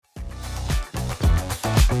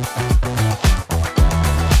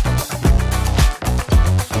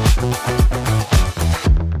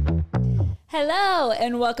Hello,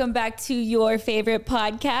 and welcome back to your favorite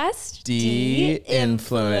podcast,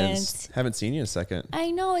 De-Influenced. Haven't seen you in a second.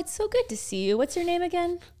 I know, it's so good to see you. What's your name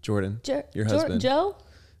again? Jordan, your husband. Joe?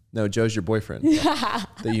 No, Joe's your boyfriend that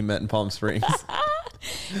you met in Palm Springs.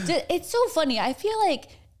 It's so funny. I feel like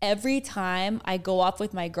every time I go off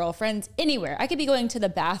with my girlfriends anywhere, I could be going to the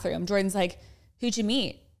bathroom. Jordan's like, who'd you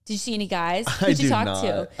meet? Did you see any guys? Who'd you talk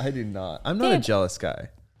to? I do not. I'm not a jealous guy.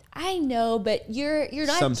 I know, but you're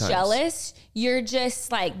not Sometimes. jealous. You're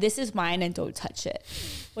just like, this is mine and don't touch it.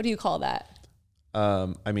 What do you call that?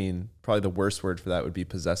 I mean, probably the worst word for that would be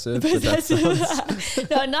possessive. But that sounds...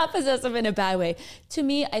 No, not possessive in a bad way. To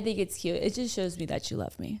me, I think it's cute. It just shows me that you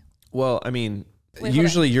love me. Well, I mean,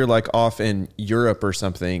 usually you're like off in Europe or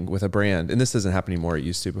something with a brand, and this doesn't happen anymore. It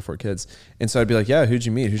used to before kids. And so I'd be like, yeah, who'd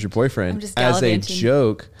you meet? Who's your boyfriend? I'm just as a gallivanting.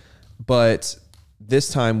 joke. But this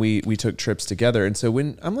time we took trips together. And so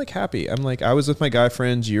when I'm like happy, I'm like, I was with my guy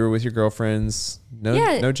friends, you were with your girlfriends.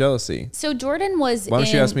 No jealousy. So Jordan was Why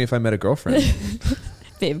don't you ask me if I met a girlfriend?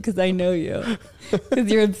 Babe, because I know you.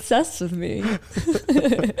 Because you're obsessed with me.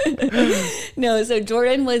 No, so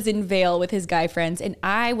Jordan was in Vail with his guy friends, and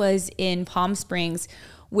I was in Palm Springs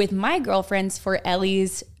with my girlfriends for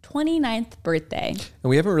Ellie's 29th birthday. And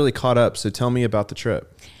we haven't really caught up, so tell me about the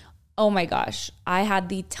trip. Oh my gosh, I had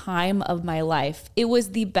the time of my life. It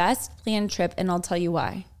was the best planned trip, and I'll tell you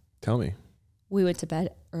why. Tell me. We went to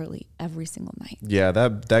bed early every single night. Yeah,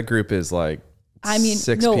 that group is like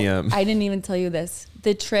 6 p.m. I didn't even tell you this.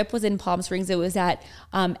 The trip was in Palm Springs. It was at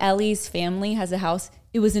Ellie's family has a house.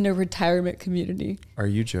 It was in a retirement community. Are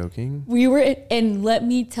you joking? We were, and let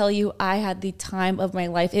me tell you, I had the time of my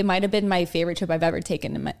life. It might have been my favorite trip I've ever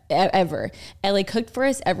taken ever. Ellie cooked for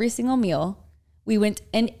us every single meal. We went,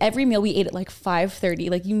 and every meal we ate at like 5:30.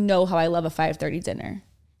 Like, you know how I love a 5:30 dinner.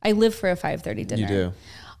 I live for a 5:30 dinner. You do.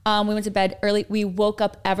 We went to bed early. We woke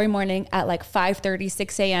up every morning at like 5:30,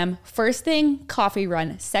 6 a.m. First thing, coffee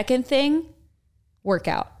run. Second thing,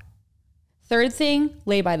 workout. Third thing,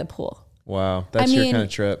 lay by the pool. Wow. That's your kind of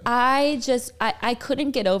trip. I couldn't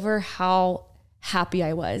get over how happy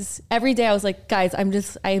I was. Every day I was like, guys, I'm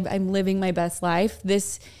living my best life.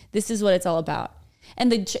 This is what it's all about. And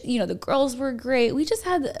the girls were great. We just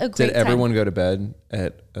had a great time. Did everyone go to bed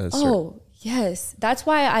at a certain... Oh, yes. That's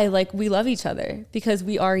why we love each other, because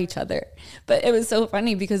we are each other. But it was so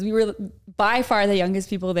funny because we were by far the youngest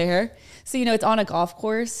people there. So, it's on a golf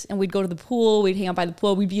course, and we'd go to the pool. We'd hang out by the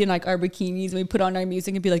pool. We'd be in like our bikinis, and we'd put on our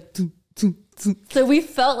music and be like, doo, doo, doo. So we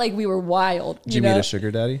felt like we were wild. Did you meet a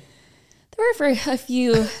sugar daddy? There were for a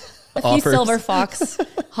few silver fox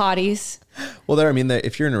hotties. Well,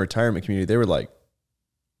 if you're in a retirement community, they were like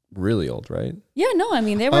really old, right? Yeah, no,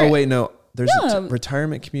 they were. Oh, wait, no. There's a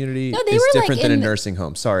retirement community is different than a nursing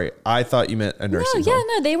home. Sorry. I thought you meant a nursing home.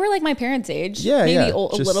 No, they were like my parents' age. Yeah, maybe a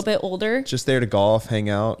little bit older. Just there to golf, hang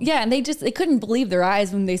out. Yeah, and they couldn't believe their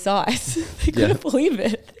eyes when they saw us. They couldn't believe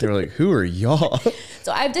it. They were like, who are y'all?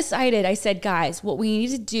 So I said, guys, what we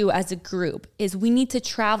need to do as a group is we need to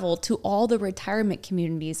travel to all the retirement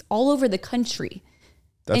communities all over the country.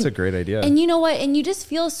 That's a great idea. And you know what? And you just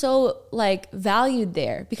feel so like valued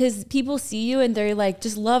there, because people see you and they're like,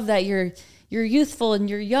 just love that you're youthful and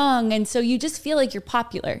you're young. And so you just feel like you're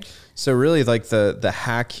popular. So really like the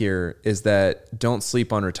hack here is that don't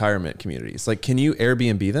sleep on retirement communities. Like, can you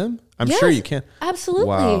Airbnb them? I'm sure you can. Absolutely.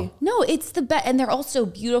 Wow. No, it's the best. And they're also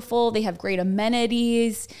beautiful. They have great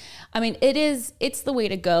amenities. It's the way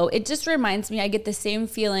to go. It just reminds me, I get the same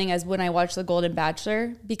feeling as when I watch The Golden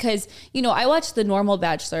Bachelor, because, I watch The Normal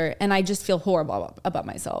Bachelor and I just feel horrible about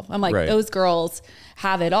myself. I'm like, Those girls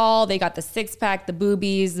have it all. They got the six pack, the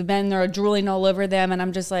boobies, the men are drooling all over them. And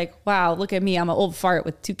I'm just like, wow, look at me. I'm an old fart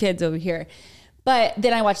with 2 kids over here. But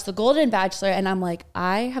then I watch The Golden Bachelor and I'm like,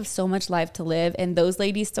 I have so much life to live, and those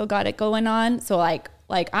ladies still got it going on. So like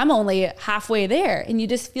I'm only halfway there, and you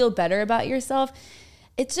just feel better about yourself.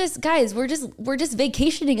 It's just, guys, we're just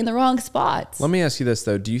vacationing in the wrong spots. Let me ask you this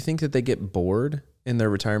though. Do you think that they get bored in their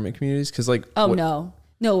retirement communities? Cause no.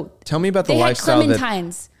 Tell me about the lifestyle. They had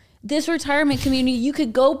clementines. This retirement community, you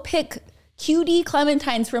could go pick cutie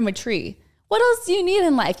clementines from a tree. What else do you need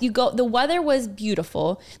in life? The weather was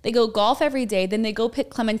beautiful. They go golf every day. Then they go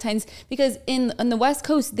pick clementines, because on the West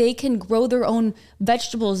Coast, they can grow their own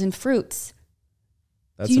vegetables and fruits.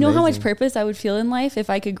 That's Do you know amazing. how much purpose I would feel in life if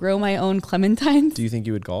I could grow my own clementines? Do you think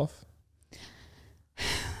you would golf?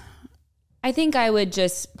 I think I would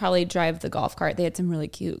just probably drive the golf cart. They had some really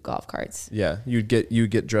cute golf carts. Yeah, you'd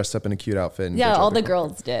get dressed up in a cute outfit. And yeah, all the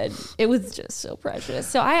girls did. It was just so precious.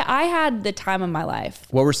 So I had the time of my life.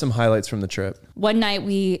 What were some highlights from the trip? One night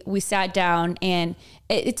we sat down, and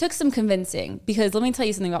it took some convincing, because let me tell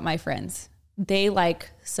you something about my friends. They like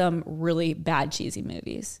some really bad cheesy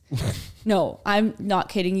movies. No, I'm not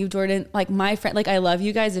kidding you, Jordan. Like my friend, like I love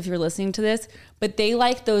you guys if you're listening to this, but they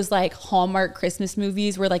like those like Hallmark Christmas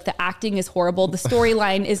movies where like the acting is horrible. The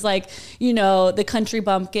storyline is like, you know, the country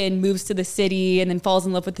bumpkin moves to the city and then falls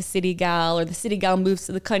in love with the city gal, or the city gal moves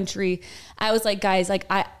to the country. I was like, guys, like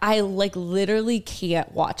I like literally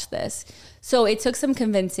can't watch this. So it took some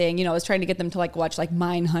convincing. You know, I was trying to get them to like watch like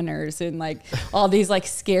Mine Hunters and like all these like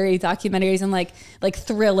scary documentaries and like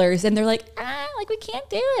thrillers. And they're like, like we can't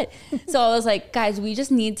do it. So I was like, guys, we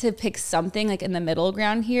just need to pick something like in the middle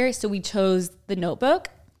ground here. So we chose The Notebook.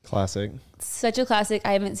 Classic. Such a classic.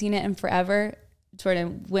 I haven't seen it in forever.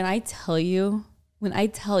 Jordan, when I tell you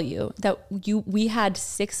that we had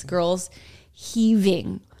 6 girls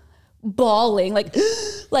heaving, bawling,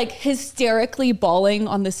 like hysterically bawling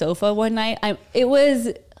on the sofa one night. It was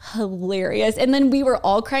hilarious. And then we were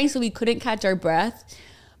all crying, so we couldn't catch our breath.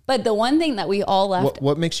 But the one thing that we all left.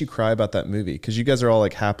 What makes you cry about that movie? Because you guys are all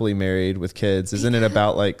like happily married with kids. Isn't it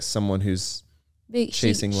about like someone who's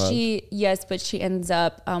chasing love? Yes, but she ends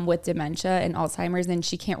up with dementia and Alzheimer's, and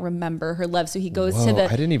she can't remember her love. So he goes Whoa, to the. I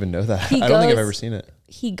didn't even know that. I don't think I've ever seen it.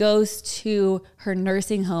 He goes to her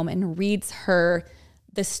nursing home and reads her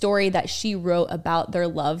the story that she wrote about their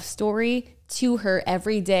love story to her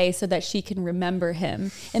every day so that she can remember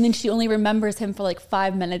him. And then she only remembers him for like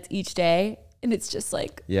 5 minutes each day. And it's just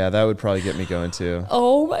like, yeah, that would probably get me going too.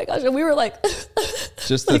 Oh my gosh. And we were like,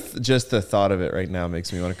 just the thought of it right now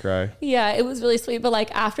makes me want to cry. Yeah, it was really sweet. But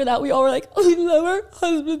like after that, we all were like, oh, we love our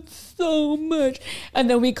husband so much. And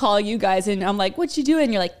then we call you guys and I'm like, what you doing?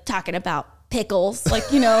 And you're like, talking about pickles.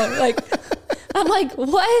 Like, you know, like, I'm like,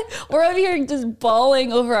 what? We're over here just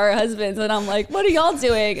bawling over our husbands. And I'm like, what are y'all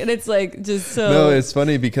doing? And it's like, just so. No, it's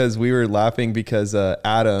funny because we were laughing because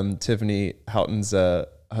Adam, Tiffany Houghton's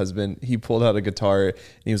husband, he pulled out a guitar and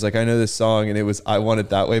he was like, I know this song. And it was I Want It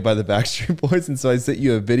That Way by the Backstreet Boys. And so I sent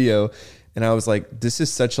you a video and I was like, this is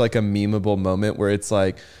such like a memeable moment where it's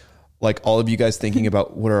like all of you guys thinking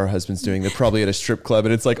about what are our husbands doing? They're probably at a strip club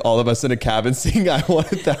and it's like all of us in a cabin singing I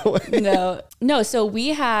Want It That Way. No. So we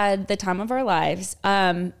had the time of our lives.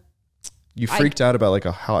 You freaked out about like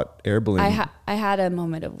a hot air balloon. I had a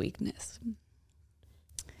moment of weakness.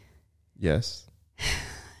 Yes.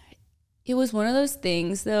 It was one of those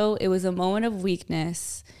things though. It was a moment of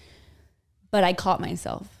weakness, but I caught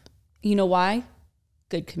myself. You know why?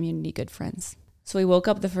 Good community, good friends. So we woke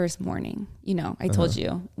up the first morning, you know, I told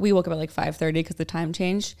you, we woke up at like 5:30 because the time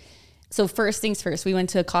changed. So first things first, we went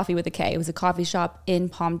to a Coffee with a K. It was a coffee shop in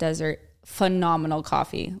Palm Desert. Phenomenal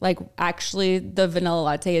coffee. Like actually the vanilla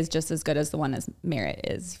latte is just as good as the one as Merritt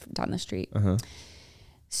is down the street.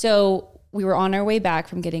 So we were on our way back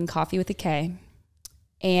from getting Coffee with a K.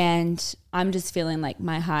 And I'm just feeling like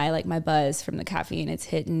my high, like my buzz from the caffeine. It's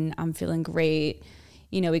hitting. I'm feeling great.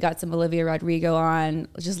 You know, we got some Olivia Rodrigo on,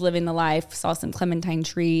 just living the life, saw some clementine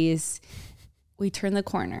trees. We turned the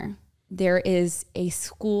corner. There is a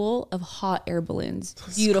school of hot air balloons.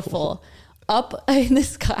 Beautiful. Up in the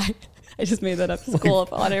sky. I just made that up. School of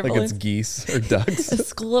hot air balloons. Like it's geese or ducks. A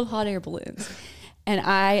school of hot air balloons. And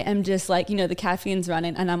I am just like, you know, the caffeine's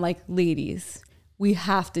running. And I'm like, ladies, we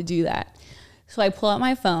have to do that. So I pull out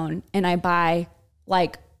my phone and I buy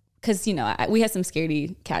like, because, you know, we have some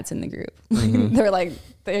scaredy cats in the group. They're like,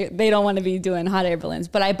 they don't want to be doing hot air balloons.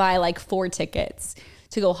 But I buy like 4 tickets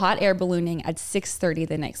to go hot air ballooning at 6:30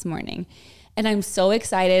 the next morning. And I'm so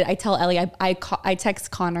excited. I tell Ellie, I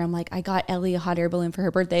text Connor. I'm like, I got Ellie a hot air balloon for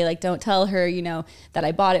her birthday. Like, don't tell her, you know, that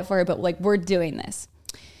I bought it for her. But like, we're doing this.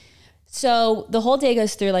 So the whole day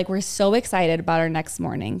goes through, like, we're so excited about our next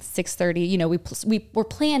morning, 6:30. You know, we're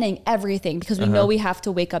planning everything because we know we have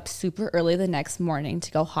to wake up super early the next morning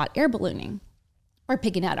to go hot air ballooning. We're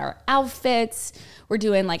picking out our outfits. We're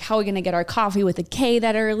doing, like, how are we going to get our coffee with a K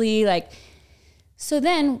that early? Like, so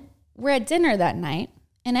then we're at dinner that night,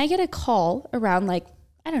 and I get a call around, like,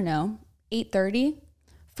 I don't know, 8:30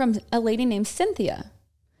 from a lady named Cynthia.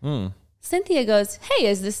 Cynthia goes, hey,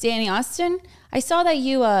 is this Danny Austin? I saw that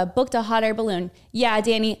you booked a hot air balloon. Yeah,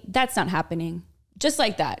 Danny, that's not happening. Just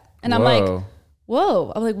like that. And I'm like,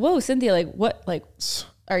 whoa. I'm like, whoa, Cynthia, like what? Like,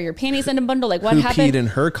 are your panties in a bundle? Like what happened? Who peed in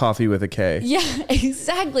her coffee with a K? Yeah,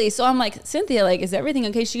 exactly. So I'm like, Cynthia, like, is everything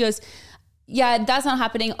okay? She goes, yeah, that's not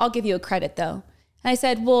happening. I'll give you a credit though. And I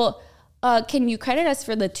said, well, can you credit us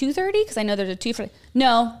for the 2:30? Because I know there's a 2:30.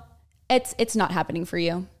 No, it's not happening for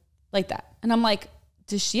you. like that. And I'm like,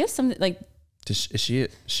 does she have something like, is she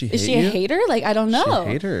is she a hater? Like, I don't know. She a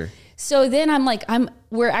hater. So then I'm like,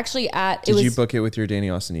 we're actually at, Did you book it with your Danny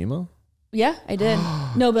Austin emo? Yeah, I did.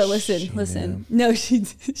 No, but listen. No,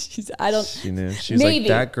 she's, I don't. She knew. She's like,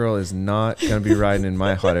 that girl is not going to be riding in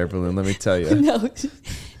my hot air balloon. Let me tell you.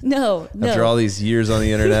 No. After all these years on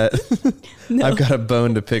the internet, I've got a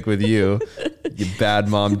bone to pick with you, you bad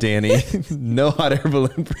mom, Danny. No hot air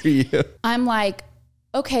balloon for you. I'm like,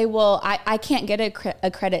 okay, well, I can't get a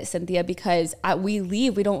credit, Cynthia, because we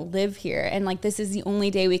leave. We don't live here. And like, this is the only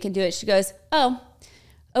day we can do it. She goes, oh,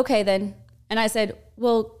 okay then. And I said,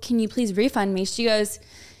 well, can you please refund me? She goes,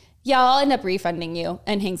 yeah, I'll end up refunding you,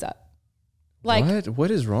 and hangs up. Like,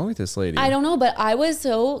 what is wrong with this lady? I don't know, but I was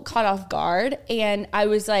so caught off guard, and I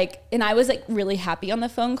was like really happy on the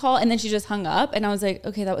phone call, and then she just hung up, and I was like,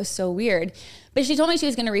 okay, that was so weird. But she told me she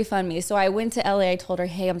was going to refund me. So I went to LA. I told her,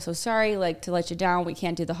 hey, I'm so sorry, like, to let you down. We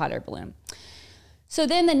can't do the hot air balloon. So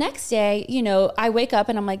then the next day, you know, I wake up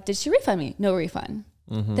and I'm like, did she refund me? No refund.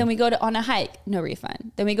 Mm-hmm. Then we go on a hike, no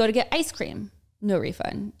refund. Then we go to get ice cream, no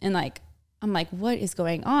refund. And like, I'm like, what is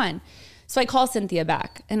going on? So I call Cynthia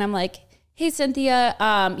back and I'm like, hey, Cynthia,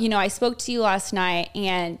 you know, I spoke to you last night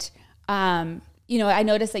and, you know, I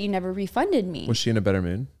noticed that you never refunded me. Was she in a better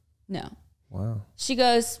mood? No. Wow. She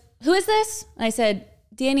goes, who is this? And I said,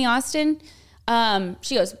 Danny Austin.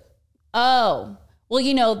 She goes, oh, well,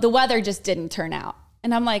 you know, the weather just didn't turn out.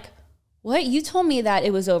 And I'm like, what? You told me that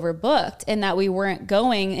it was overbooked and that we weren't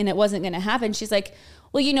going and it wasn't going to happen. She's like,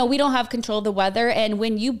 well, you know, we don't have control of the weather. And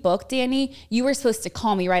when you booked, Danny, you were supposed to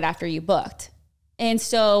call me right after you booked. And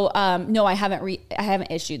so, no, I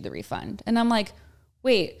haven't issued the refund. And I'm like,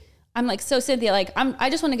 wait, I'm like, so Cynthia, like,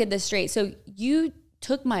 I just want to get this straight. So you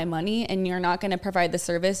took my money and you're not going to provide the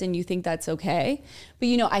service and you think that's okay. But,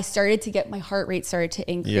 you know, I started to get, my heart rate started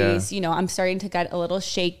to increase. Yeah. You know, I'm starting to get a little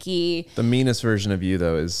shaky. The meanest version of you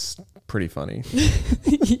though is pretty funny.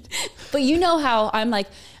 But you know how I'm like,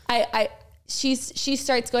 she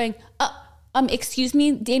starts going, excuse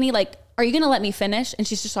me, Danny, like, are you going to let me finish? And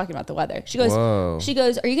she's just talking about the weather. She goes, whoa. She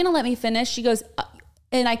goes, are you going to let me finish? She goes,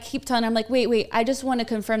 and I keep telling her, I'm like, wait, I just want to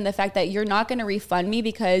confirm the fact that you're not going to refund me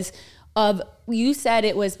because of, you said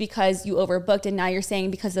it was because you overbooked and now you're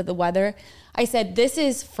saying because of the weather. I said, this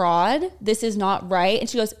is fraud. This is not right. And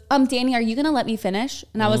she goes, Danny, are you going to let me finish?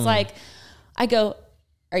 And I was like, I go,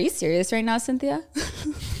 are you serious right now, Cynthia?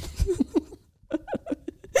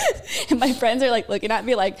 And my friends are like looking at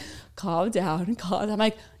me like, calm down. I'm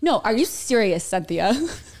like, no, are you serious, Cynthia?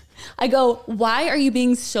 I go, why are you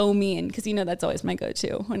being so mean? Because, you know, that's always my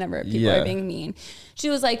go-to whenever people are being mean. She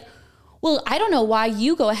was like, well, I don't know why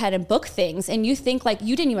you go ahead and book things and you think like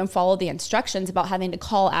you didn't even follow the instructions about having to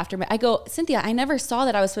call after me. I go, Cynthia, I never saw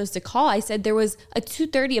that I was supposed to call. I said there was a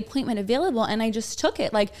 2:30 appointment available and I just took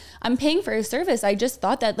it. Like, I'm paying for a service. I just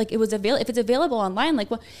thought that like it was available. If it's available online,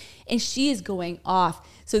 like, well, and she is going off.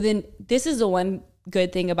 So then this is the one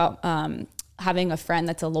good thing about having a friend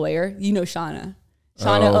that's a lawyer. You know, Shauna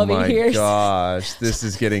over here. Oh my gosh, this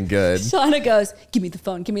is getting good. Shauna goes, give me the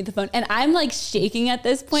phone. And I'm like shaking at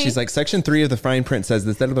this point. She's like, section 3 of the fine print says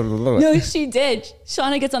this. No, she did.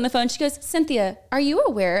 Shauna gets on the phone. She goes, Cynthia, are you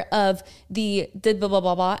aware of the blah, blah,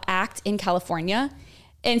 blah, blah act in California?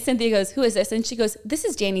 And Cynthia goes, who is this? And she goes, this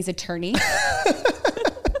is Danny's attorney.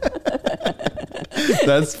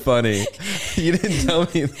 That's funny. You didn't tell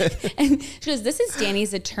me that. And she goes, this is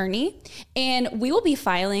Danny's attorney, and we will be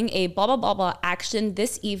filing a blah, blah, blah, blah action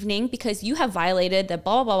this evening because you have violated the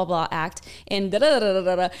blah, blah, blah, blah act. And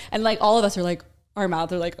da-da-da-da-da-da. And like all of us are like, our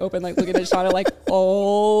mouths are like open, like looking at Shauna like,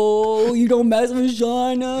 oh, you don't mess with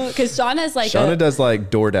Shauna. Because Shauna's like Shauna does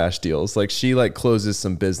like DoorDash deals. Like she like closes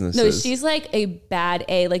some businesses. No, she's like a bad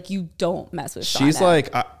A. Like you don't mess with Shauna. She's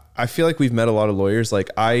like, I feel like we've met a lot of lawyers. Like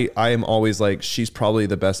I am always like, she's probably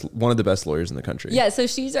one of the best lawyers in the country. Yeah. So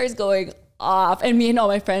she starts going off and me and all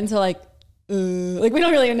my friends are like we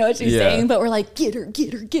don't really know what she's saying, but we're like, get her.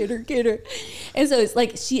 And so it's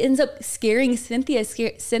like, she ends up scaring Cynthia.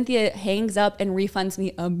 Cynthia hangs up and refunds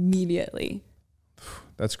me immediately.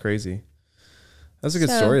 That's crazy. That's a good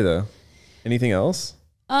story though. Anything else?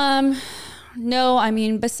 No, I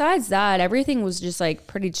mean, besides that, everything was just like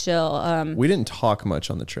pretty chill. We didn't talk much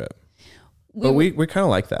on the trip, but we kind of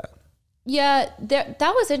like that. Yeah, that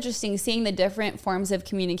was interesting seeing the different forms of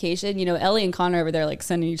communication. You know, Ellie and Connor over there like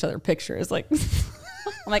sending each other pictures. Like, I'm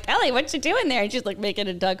like, Ellie, what you doing there? And she's like making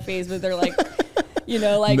a duck face with her like, you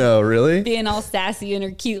know, like no, really being all sassy in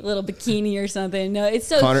her cute little bikini or something. No, it's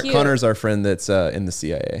so cute. Connor's our friend that's in the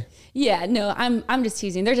CIA. Yeah, no, I'm just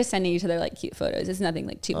teasing. They're just sending each other like cute photos. It's nothing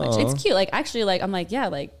like too much. It's cute. Like actually, like I'm like, yeah,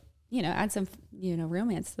 like, you know, add some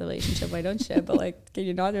romance the relationship. Why don't you? But like, can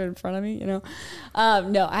you not do it in front of me? No,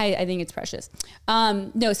 I think it's precious.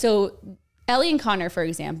 No, so Ellie and Connor, for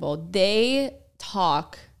example, they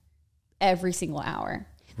talk every single hour.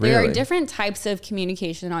 There Really? are different types of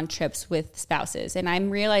communication on trips with spouses. And I'm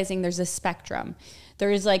realizing there's a spectrum.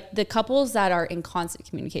 There's like the couples that are in constant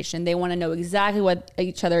communication. They want to know exactly what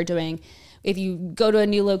each other are doing. If you go to a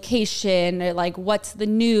new location, or like what's the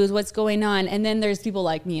news, what's going on. And then there's people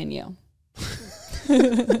like me and you.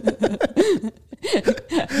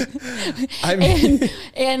 I mean,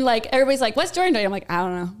 and like everybody's like, what's Jordan doing? I'm like, I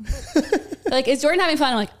don't know. They're like, is Jordan having fun?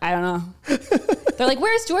 I'm like, I don't know. They're like,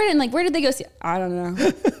 where's Jordan? Like, where did they go see? I don't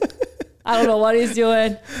know. I don't know what he's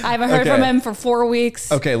doing. I haven't heard from him for 4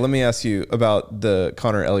 weeks. okay, let me ask you about the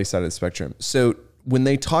Connor Ellie side of the spectrum. So when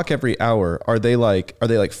they talk every hour, are they like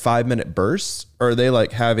 5-minute bursts, or are they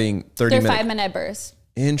like having 30-minute? They're 5-minute bursts.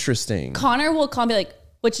 Interesting. Connor will call me like,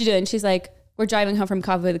 what you doing? She's like, we're driving home from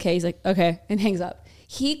Coffee with a K. He's like, okay, and hangs up.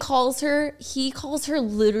 He calls her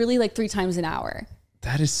literally like 3 times an hour.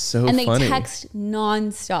 That is so and funny. they text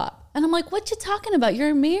nonstop. And I'm like, what you talking about?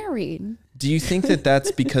 You're married. Do you think that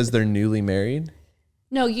that's because they're newly married?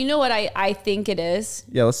 No, you know what I think it is?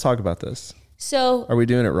 Yeah, let's talk about this. So Are we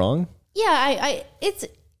doing it wrong? yeah, it's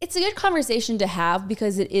a good conversation to have,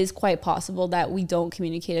 because it is quite possible that we don't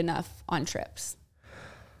communicate enough on trips.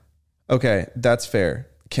 Okay, that's fair.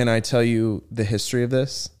 Can I tell you the history of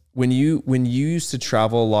this? When you used to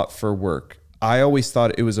travel a lot for work, I always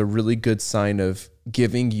thought it was a really good sign of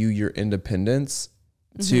giving you your independence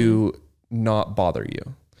to not bother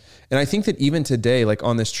you. And I think that even today, like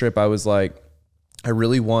on this trip, I was like, I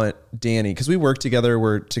really want Danny, because we work together,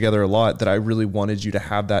 we're together a lot, that I really wanted you to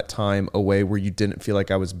have that time away where you didn't feel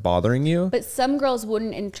like I was bothering you. But some girls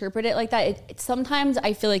wouldn't interpret it like that. Sometimes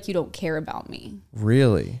I feel like you don't care about me.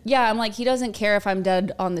 Really? Yeah, I'm like, he doesn't care if I'm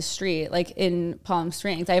dead on the street, like in Palm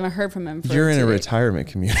Springs. I haven't heard from him for You're in 2 a days. retirement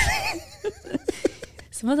community.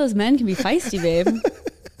 Some of those men can be feisty, babe. I'm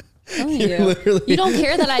telling you. Literally- You don't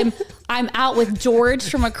care that I'm out with George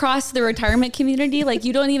from across the retirement community. Like,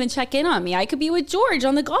 you don't even check in on me. I could be with George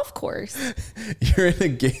on the golf course. You're in a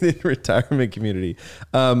gated retirement community.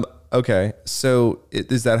 Okay, so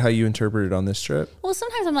is that how you interpret it on this trip? Well,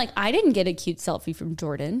 sometimes I'm like, I didn't get a cute selfie from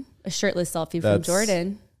Jordan, a shirtless selfie from That's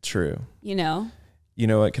Jordan. True. You know? You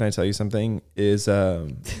know what? Can I tell you something? Is a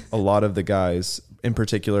lot of the guys, in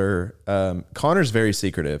particular, Connor's very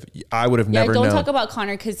secretive. I would have never don't known. talk about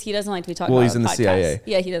Connor, because he doesn't like to be talked Well, about. he's in the podcasts. CIA.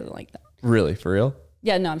 Yeah, he doesn't like that. Really, for real?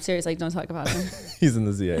 Yeah, no, I'm serious. Like, don't talk about him. He's in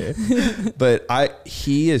the CIA. But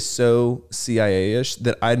he is so CIA-ish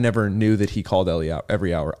that I never knew that he called Ellie out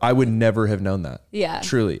every hour. I would never have known that. Yeah.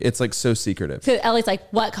 Truly. It's like so secretive. Because Ellie's like,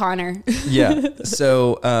 what, Connor? Yeah.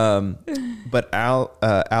 So, but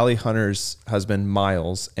Allie Hunter's husband,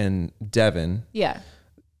 Miles, and Devin, Yeah.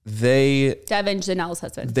 Devin, Janelle's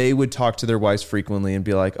husband. they would talk to their wives frequently and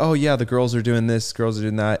be like, oh yeah, the girls are doing this, girls are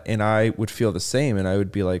doing that. And I would feel the same. And I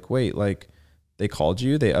would be like, wait, like they called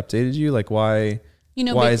you, they updated you. Like why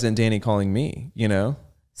isn't Danny calling me? You know?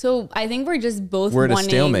 So I think we're just both We're at a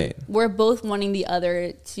stalemate. We're both wanting the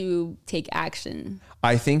other to take action.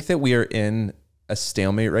 I think that we are in a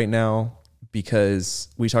stalemate right now because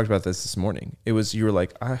we talked about this morning. It was, you were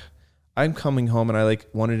like, I'm coming home and I like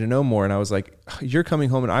wanted to know more. And I was like, you're coming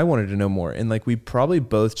home and I wanted to know more. And like, we probably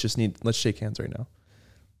both just let's shake hands right now.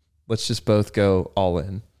 Let's just both go all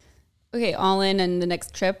in. Okay, all in on the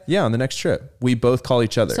next trip. Yeah, on the next trip. We both call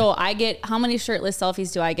each other. So how many shirtless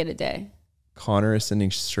selfies do I get a day? Connor is sending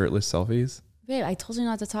shirtless selfies. Babe, I told you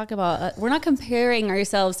not to talk about, we're not comparing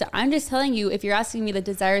ourselves to, I'm just telling you, if you're asking me the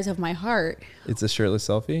desires of my heart, It's a shirtless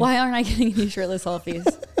selfie? why aren't I getting any shirtless selfies?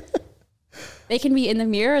 They can be in the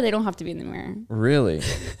mirror, or they don't have to be in the mirror. Really?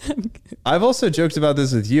 I've also joked about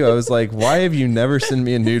this with you. I was like, why have you never sent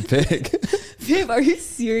me a nude pic? Babe, are you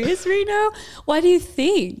serious right now? Why do you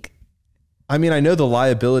think? I mean, I know the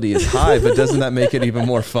liability is high, but doesn't that make it even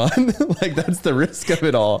more fun? Like that's the risk of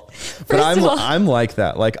it all. But I'm like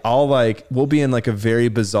that. Like we'll be in like a very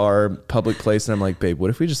bizarre public place and I'm like, babe, what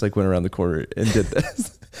if we just like went around the corner and did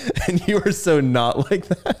this? And you were so not like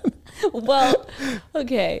that. Well,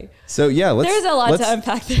 okay. So yeah, there's a lot to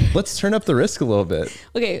unpack there. Let's turn up the risk a little bit.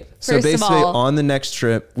 Okay. So First basically of all, on the next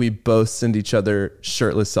trip, we both send each other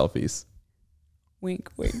shirtless selfies. Wink,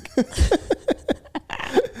 wink.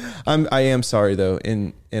 I am sorry though,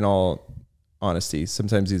 in all honesty,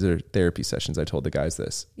 sometimes these are therapy sessions. I told the guys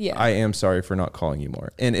this. Yeah. I am sorry for not calling you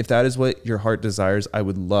more. And if that is what your heart desires, I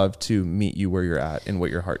would love to meet you where you're at and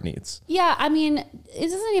what your heart needs. Yeah, I mean, it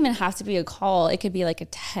doesn't even have to be a call. It could be like a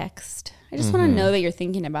text. I just want to know that you're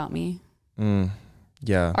thinking about me.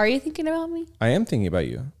 Yeah. Are you thinking about me? I am thinking about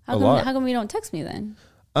you How come you don't text me then?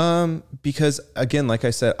 Because again, like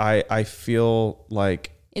I said, I feel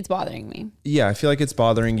like it's bothering me. Yeah, I feel like it's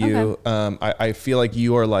bothering you. Okay. I feel like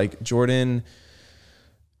you are like, Jordan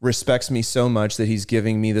respects me so much that he's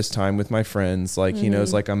giving me this time with my friends. Like he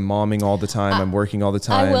knows like I'm momming all the time. I'm working all the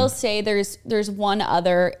time. I will say there's one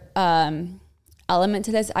other element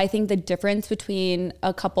to this. I think the difference between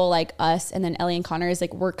a couple like us and then Ellie and Connor is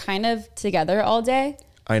like we're kind of together all day.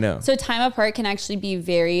 I know. So time apart can actually be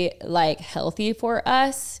very like healthy for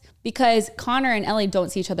us because Connor and Ellie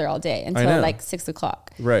don't see each other all day until like 6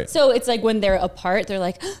 o'clock. Right. So it's like when they're apart, they're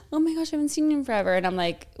like, oh my gosh, I haven't seen you in forever. And I'm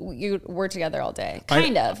like, we're together all day.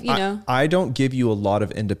 Kind of, you know? I don't give you a lot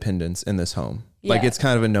of independence in this home. Like Yeah. it's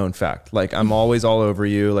kind of a known fact. Like I'm always all over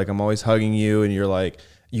you. Like I'm always hugging you and you're like,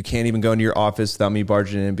 you can't even go into your office without me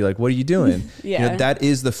barging in and be like, what are you doing? Yeah. You know, that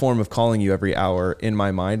is the form of calling you every hour in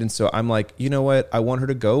my mind. And so I'm like, you know what? I want her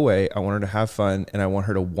to go away. I want her to have fun. And I want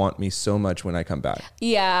her to want me so much when I come back.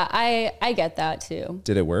 Yeah, I get that too.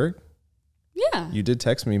 Did it work? Yeah. You did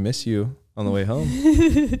text me, miss you on the way home.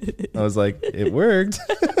 I was like, it worked.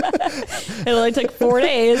 It only took 4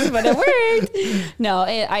 days, but it worked. No,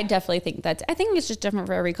 I definitely think I think it's just different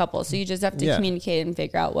for every couple. So you just have to communicate and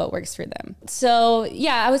figure out what works for them. So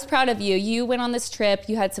yeah, I was proud of you. You went on this trip.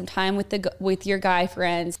 You had some time with your guy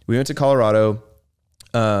friends. We went to Colorado.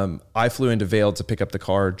 I flew into Vail to pick up the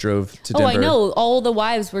car, drove to Denver. Oh, I know. All the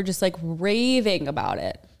wives were just like raving about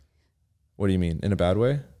it. What do you mean? In a bad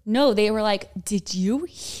way? No, they were like, did you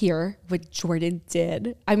hear what Jordan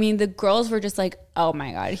did? I mean, the girls were just like, oh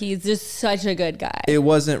my God, he's just such a good guy. It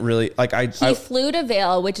wasn't really like He flew to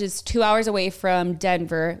Vail, which is 2 hours away from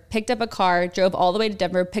Denver, picked up a car, drove all the way to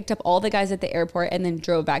Denver, picked up all the guys at the airport, and then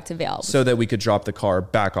drove back to Vail. so that we could drop the car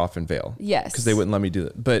back off in Vail. Yes. Because they wouldn't let me do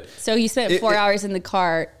that. But So you spent 4 hours in the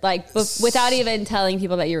car, like without even telling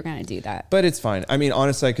people that you were going to do that. But it's fine. I mean,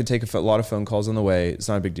 honestly, I could take a lot of phone calls on the way. It's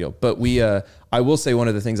not a big deal. But I will say one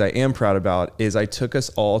of the things I am proud about is I took us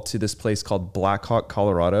all to this place called Blackhawk,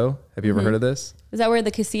 Colorado. Have you ever heard of this? Is that where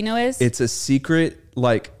the casino is? It's a secret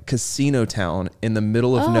like casino town in the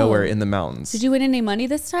middle of nowhere in the mountains. Did you win any money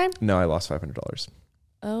this time? No, I lost $500.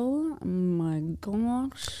 Oh my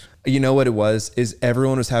gosh. You know what it was? Is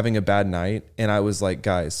everyone was having a bad night, and I was like,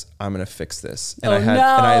 "Guys, I'm gonna fix this." And I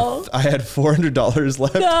had $400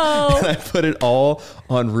 left, and I put it all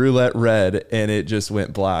on roulette red, and it just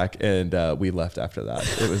went black, and we left after that.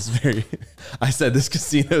 It was very. I said, "This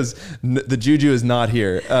the juju is not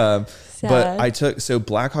here." But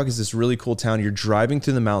Blackhawk is this really cool town. You're driving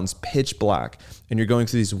through the mountains, pitch black, and you're going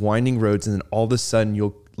through these winding roads, and then all of a sudden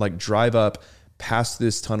you'll like drive up past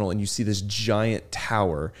this tunnel and you see this giant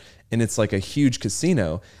tower and it's like a huge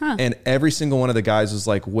casino. And every single one of the guys was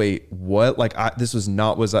like, wait, what? Like this was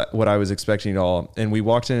not what I was expecting at all. And we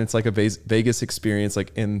walked in, it's like a Vegas experience,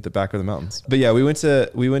 like in the back of the mountains. But yeah, we went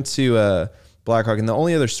to Blackhawk, and the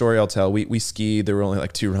only other story I'll tell, we skied. There were only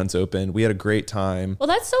like 2 runs open. We had a great time. Well,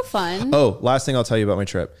 that's so fun. Oh, last thing I'll tell you about my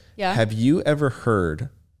trip. Yeah. Have you ever heard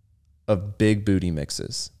of Big Booty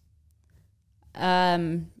Mixes?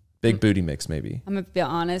 Big Booty Mix, maybe. I'm gonna be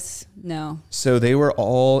honest, no. So they were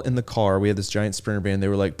all in the car. We had this giant Sprinter band. They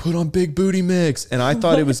were like, put on Big Booty Mix. And I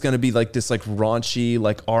thought it was going to be like this like raunchy,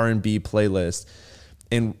 like R&B playlist.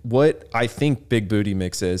 And what I think Big Booty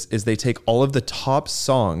Mix is they take all of the top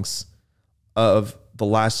songs of the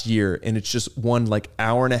last year, and it's just one like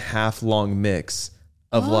hour and a half long mix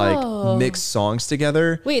of like mixed songs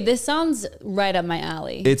together. Wait, this sounds right up my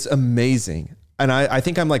alley. It's amazing. And I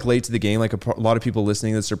think I'm like late to the game. Like a lot of people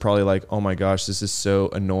listening to this are probably like, oh my gosh, this is so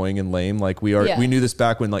annoying and lame. Like we knew this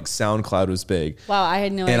back when like SoundCloud was big. Wow, I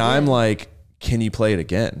had no idea. And I'm like, can you play it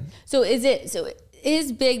again? So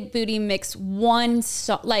is Big Booty Mix one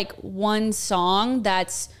song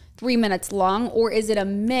that's 3 minutes long, or is it a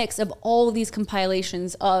mix of all of these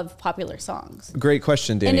compilations of popular songs? Great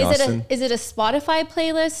question, Danny Austin. Is it a Spotify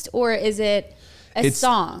playlist, or is it a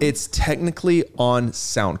song? It's technically on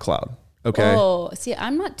SoundCloud. Okay. Oh, see,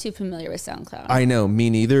 I'm not too familiar with SoundCloud. I know,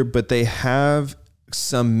 me neither, but they have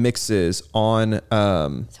some mixes on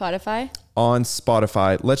Spotify. On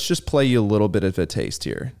Spotify. Let's just play you a little bit of a taste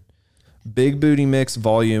here. Big Booty Mix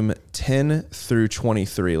volume 10 through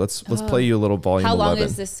 23. Let's play you a little volume 11. How long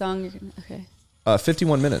is this song? Okay.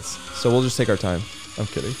 51 minutes. So we'll just take our time. I'm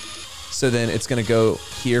kidding. So then it's going to go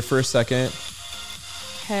here for a second.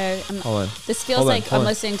 Okay. Hold on. This feels like I'm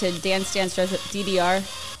listening to Dance Dance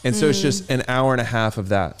DDR. And so it's just an hour and a half of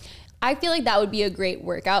that. I feel like that would be a great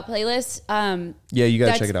workout playlist. Yeah, you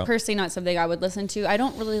got to check it out. That's personally not something I would listen to. I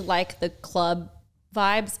don't really like the club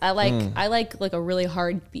vibes. I like a really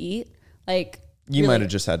hard beat. Like you might have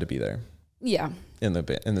just had to be there. in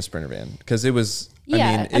the Sprinter van, because it was.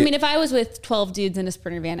 Yeah, I mean, if I was with 12 dudes in a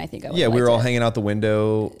Sprinter van, I think I would. Yeah, we were all hanging out the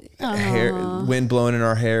window, hair, wind blowing in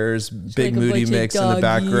our hairs, big moody mix in the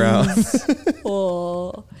background.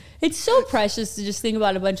 Oh, it's so precious to just think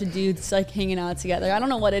about a bunch of dudes like hanging out together. I don't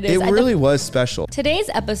know what it is. It really was special. Today's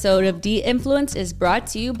episode of De-Influenced is brought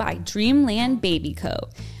to you by Dreamland Baby Co.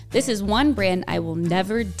 This is one brand I will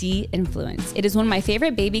never de-influence. It is one of my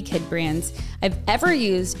favorite baby kid brands I've ever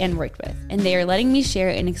used and worked with, and they are letting me share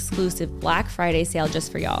an exclusive Black Friday sale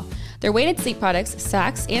just for y'all. Their weighted sleep products,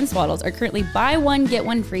 Sacs and Swaddles, are currently buy one, get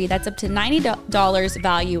one free. That's up to $90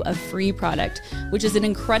 value of free product, which is an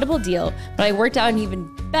incredible deal, but I worked out an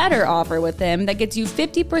even better offer with them that gets you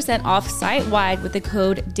 50% off site-wide with the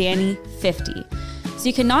code DANNY50. So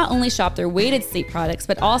you can not only shop their weighted sleep products,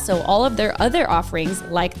 but also all of their other offerings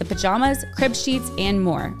like the pajamas, crib sheets, and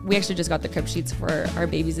more. We actually just got the crib sheets for our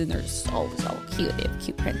babies, and they're so cute. They have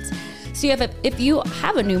cute prints. So if you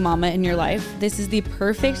have a new mama in your life, this is the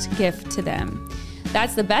perfect gift to them.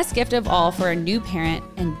 That's the best gift of all for a new parent,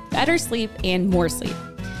 and better sleep and more sleep.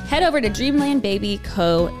 Head over to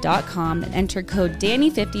dreamlandbabyco.com and enter code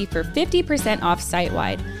DANNY50 for 50% off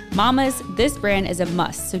site-wide. Mamas, this brand is a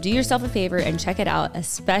must, so do yourself a favor and check it out,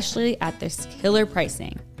 especially at this killer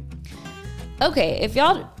pricing. Okay, if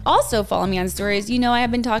y'all also follow me on stories, you know I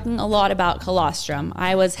have been talking a lot about colostrum.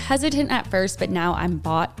 I was hesitant at first, but now I'm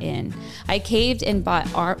bought in. I caved and bought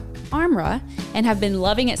Armra and have been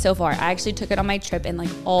loving it so far. I actually took it on my trip, and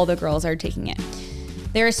like all the girls are taking it.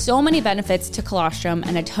 There are so many benefits to colostrum,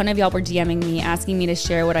 and a ton of y'all were DMing me asking me to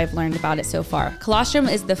share what I've learned about it so far. Colostrum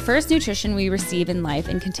is the first nutrition we receive in life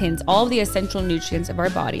and contains all of the essential nutrients of our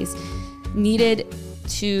bodies nutrients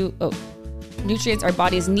our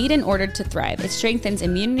bodies need in order to thrive. It strengthens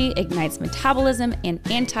immunity, ignites metabolism and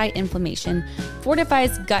anti-inflammation,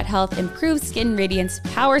 fortifies gut health, improves skin radiance,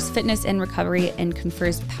 powers fitness and recovery, and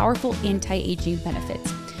confers powerful anti-aging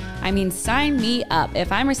benefits. I mean, sign me up.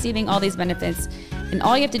 If I'm receiving all these benefits, and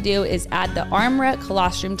all you have to do is add the Armra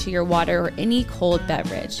colostrum to your water or any cold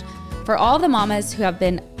beverage. For all the mamas who have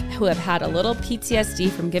had a little PTSD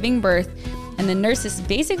from giving birth and the nurses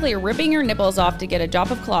basically ripping your nipples off to get a drop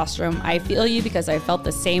of colostrum, I feel you because I felt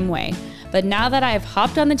the same way. But now that I've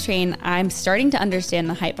hopped on the train, I'm starting to understand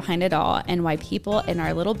the hype behind it all and why people and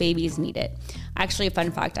our little babies need it. Actually, a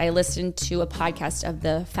fun fact, I listened to a podcast of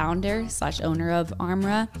the founder/owner of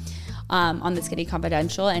Armra on the Skinny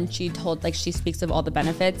Confidential, and she speaks of all the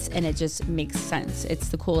benefits, and it just makes sense. It's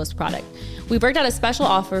the coolest product. We worked out a special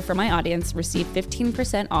offer for my audience. Receive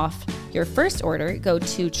 15% off your first order. Go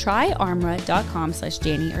to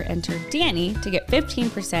tryarmra.com/Danny or enter Danny to get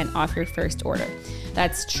 15% off your first order.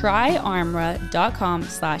 That's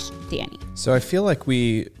tryarmra.com/Danny. So I feel like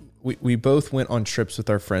we both went on trips with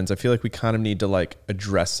our friends. I feel like we kind of need to like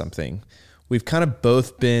address something. We've kind of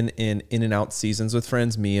both been in and out seasons with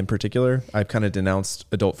friends, me in particular. I've kind of denounced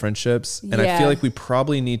adult friendships. And I feel like we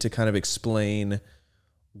probably need to kind of explain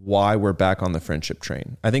why we're back on the friendship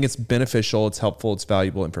train. I think it's beneficial, it's helpful, it's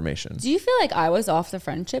valuable information. Do you feel like I was off the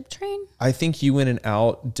friendship train? I think you in and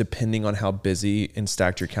out depending on how busy and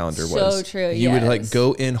stacked your calendar was. So true. You would like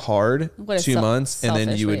go in hard 2 months and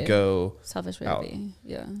then you would go selfish way out. To be.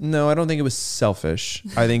 Yeah. No, I don't think it was selfish.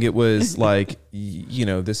 I think it was like,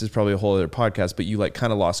 this is probably a whole other podcast, but you like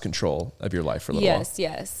kind of lost control of your life for a little while.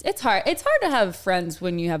 Yes. It's hard. It's hard to have friends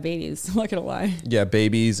when you have babies. I'm not gonna lie. Yeah,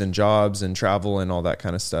 babies and jobs and travel and all that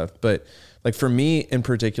kind of stuff. But like for me in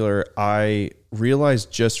particular, I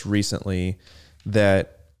realized just recently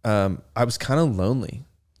that I was kind of lonely.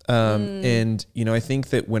 And, I think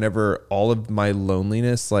that whenever all of my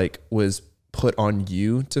loneliness like was put on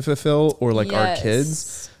you to fulfill or like our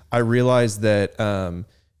kids, I realized that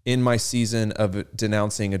in my season of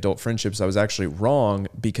denouncing adult friendships, I was actually wrong,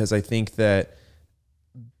 because I think that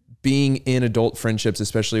being in adult friendships,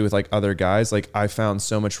 especially with like other guys, like I found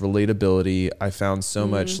so much relatability. I found so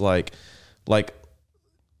much like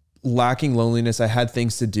lacking loneliness. I had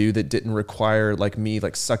things to do that didn't require like me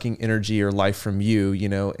like sucking energy or life from you,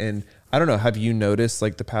 and I don't know. Have you noticed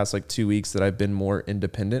like the past like 2 weeks that I've been more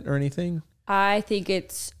independent or anything? I think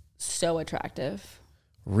it's so attractive.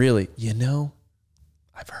 Really?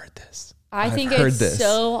 I've heard this. I think it's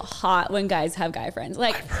so hot when guys have guy friends.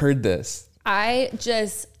 Like I've heard this. I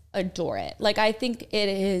just adore it. Like I think it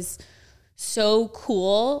is so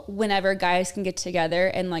cool whenever guys can get together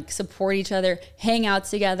and like support each other, hang out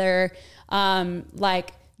together,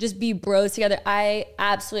 like just be bros together. I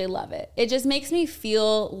absolutely love it. It just makes me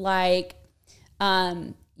feel like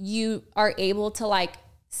you are able to like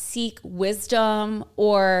seek wisdom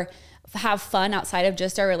or have fun outside of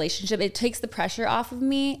just our relationship. It takes the pressure off of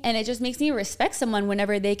me, and it just makes me respect someone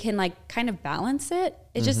whenever they can like kind of balance it.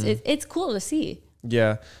 It just, it's cool to see.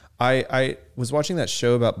 Yeah. I was watching that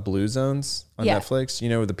show about blue zones on Netflix, you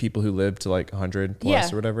know, the people who live to like 100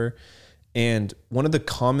 plus or whatever. And one of the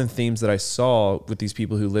common themes that I saw with these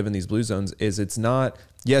people who live in these blue zones is it's not,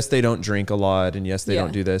 yes, they don't drink a lot, and yes, they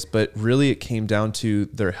don't do this, but really it came down to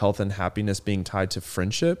their health and happiness being tied to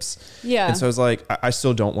friendships. Yeah. And so I was like, I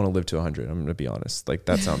still don't want to live to 100. I'm going to be honest. Like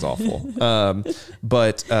that sounds awful.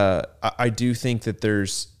 But I do think that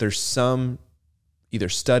there's some either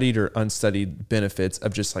studied or unstudied benefits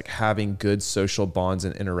of just like having good social bonds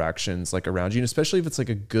and interactions like around you. And especially if it's like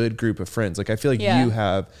a good group of friends. Like I feel like you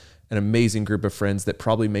have an amazing group of friends that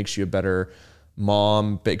probably makes you a better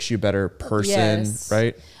mom, makes you a better person,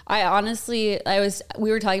 right? I honestly, we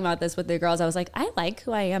were talking about this with the girls. I was like, I like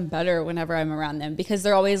who I am better whenever I'm around them because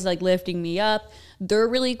they're always like lifting me up. They're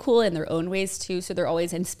really cool in their own ways too. So they're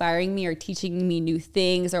always inspiring me or teaching me new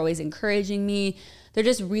things. They're always encouraging me. They're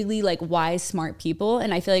just really like wise, smart people.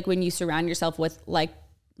 And I feel like when you surround yourself with like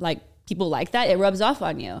people like that, it rubs off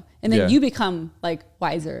on you. And then you become like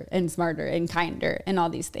wiser and smarter and kinder and all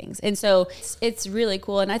these things. And so it's really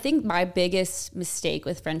cool. And I think my biggest mistake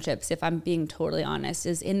with friendships, if I'm being totally honest,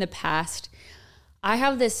 is in the past, I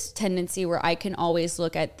have this tendency where I can always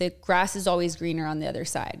look at the grass is always greener on the other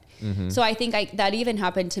side. Mm-hmm. So I think that even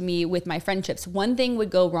happened to me with my friendships. One thing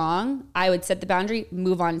would go wrong. I would set the boundary,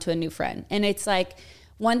 move on to a new friend. And it's like,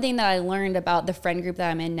 one thing that I learned about the friend group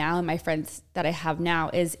that I'm in now and my friends that I have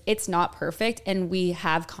now is it's not perfect and we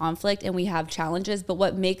have conflict and we have challenges. But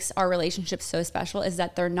what makes our relationships so special is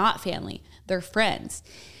that they're not family, they're friends.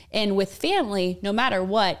 And with family, no matter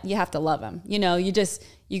what, you have to love them. You know, you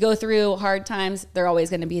go through hard times, they're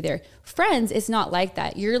always going to be there. Friends, it's not like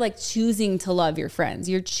that. You're like choosing to love your friends.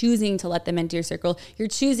 You're choosing to let them into your circle. You're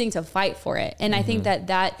choosing to fight for it. And I think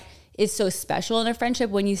that is so special in a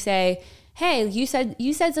friendship when you say, hey, you said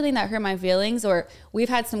something that hurt my feelings, or we've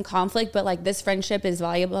had some conflict, but like this friendship is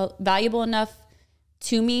valuable enough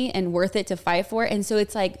to me and worth it to fight for. And so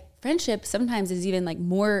it's like friendship sometimes is even like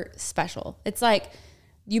more special. It's like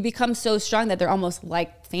you become so strong that they're almost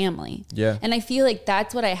like family. Yeah. And I feel like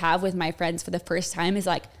that's what I have with my friends for the first time is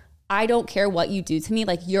like, I don't care what you do to me.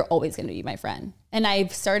 Like you're always going to be my friend. And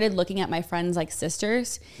I've started looking at my friends like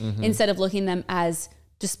sisters instead of looking them as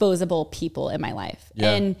disposable people in my life.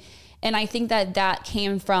 Yeah. And I think that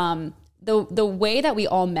came from the way that we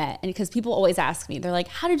all met. And because people always ask me, they're like,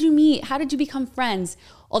 how did you meet? How did you become friends?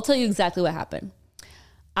 I'll tell you exactly what happened.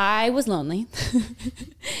 I was lonely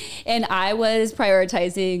and I was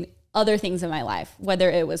prioritizing other things in my life, whether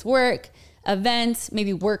it was work, events,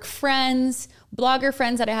 maybe work friends, blogger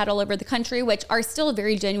friends that I had all over the country, which are still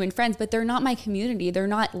very genuine friends, but they're not my community. They're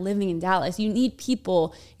not living in Dallas. You need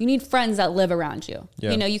people, you need friends that live around you.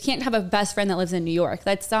 Yeah. You know, you can't have a best friend that lives in New York.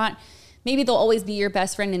 That's not, maybe they'll always be your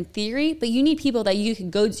best friend in theory, but you need people that you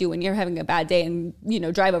can go to when you're having a bad day and, you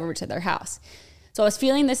know, drive over to their house. So I was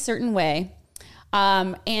feeling this certain way.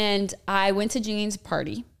 And I went to Janine's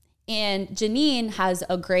party, and Janine has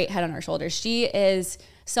a great head on her shoulders. She is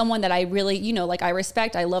someone that I really, you know, like I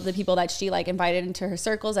respect. I love the people that she like invited into her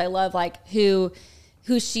circles. I love like who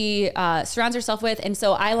she surrounds herself with. And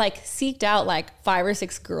so I like seeked out like 5 or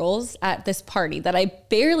 6 girls at this party that I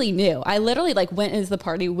barely knew. I literally like went into the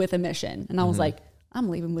party with a mission, and I was like, I'm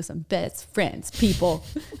leaving with some best friends, people.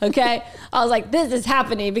 Okay. I was like, this is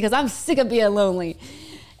happening because I'm sick of being lonely.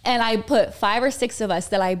 And I put 5 or 6 of us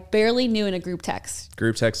that I barely knew in a group text.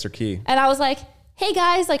 Group texts are key. And I was like, hey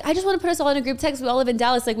guys, like I just want to put us all in a group text. We all live in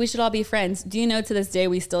Dallas. Like we should all be friends. Do you know to this day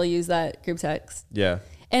we still use that group text? Yeah.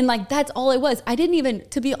 And like, that's all it was. I didn't even,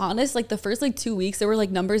 to be honest, like the first like 2 weeks, there were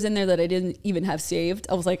like numbers in there that I didn't even have saved.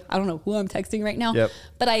 I was like, I don't know who I'm texting right now. Yep.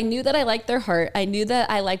 But I knew that I liked their heart. I knew that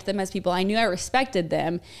I liked them as people. I knew I respected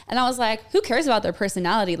them. And I was like, who cares about their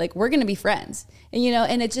personality? Like we're going to be friends. And, you know,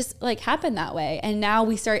 and it just like happened that way. And now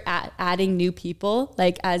we start adding new people.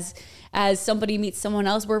 Like as somebody meets someone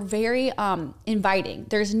else, we're very inviting.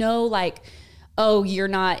 There's no like, oh, you're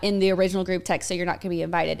not in the original group text, so you're not going to be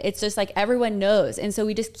invited. It's just like everyone knows. And so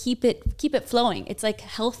we just keep it flowing. It's like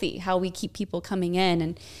healthy how we keep people coming in,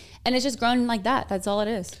 and it's just grown like that. That's all it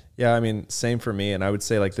is. Yeah. I mean, same for me. And I would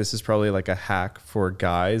say like, this is probably like a hack for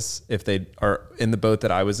guys if they are in the boat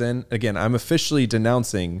that I was in. Again, I'm officially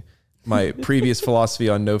denouncing my previous philosophy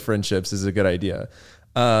on no friendships is a good idea.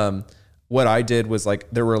 What I did was like,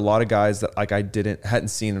 there were a lot of guys that like I hadn't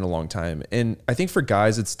seen in a long time. And I think for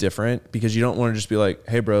guys, it's different because you don't want to just be like,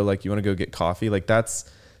 hey bro, like you want to go get coffee? Like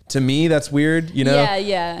to me, that's weird, you know? Yeah,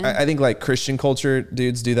 yeah. I think like Christian culture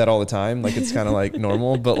dudes do that all the time. Like it's kind of like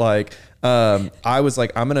normal, but like, I was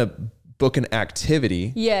like, I'm going to book an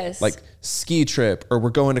activity, Yes. like ski trip, or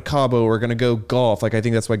we're going to Cabo, we're going to go golf. Like I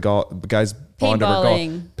think that's why guys bond over golf,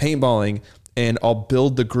 paintballing. And I'll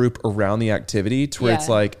build the group around the activity to where it's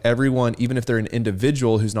like everyone, even if they're an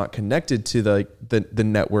individual who's not connected to the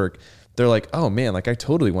network, they're like, oh man, like I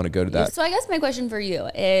totally want to go to that. So I guess my question for you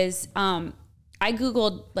is, I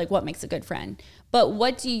Googled like what makes a good friend, but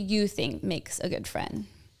what do you think makes a good friend?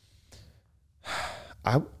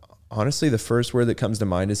 Honestly, the first word that comes to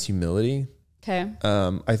mind is humility. Okay.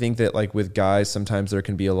 I think that like with guys, sometimes there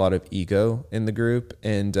can be a lot of ego in the group,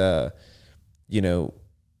 and you know,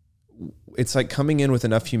 it's like coming in with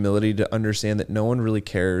enough humility to understand that no one really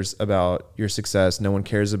cares about your success. No one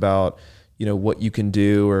cares about, you know, what you can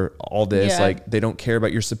do or all this. Like they don't care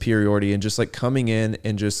about your superiority, and just like coming in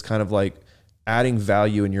and just kind of like adding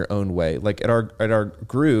value in your own way. Like at our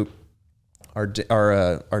group,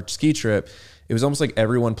 our ski trip, it was almost like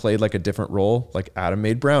everyone played like a different role. Like Adam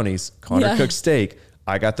made brownies, Connor cooked steak,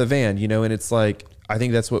 I got the van, you know, and it's like, I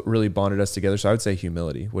think that's what really bonded us together. So I would say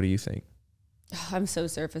humility. What do you think? I'm so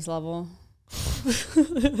surface level.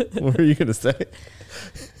 What were you going to say?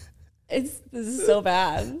 This is so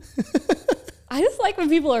bad. I just like when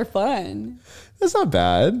people are fun. That's not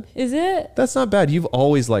bad. Is it? That's not bad. You've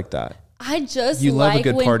always liked that. I just you love like a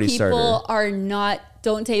good when party people starter.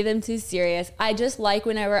 Don't take them too serious. I just like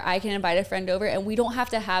whenever I can invite a friend over and we don't have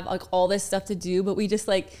to have like all this stuff to do, but we just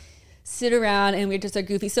like sit around and we just are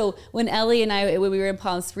goofy. So when Ellie and I, when we were in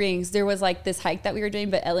Palm Springs, there was like this hike that we were doing,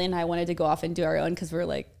 but Ellie and I wanted to go off and do our own because we're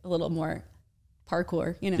like a little more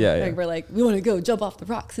parkour, you know? Like we're like, we want to go jump off the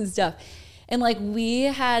rocks and stuff. And like we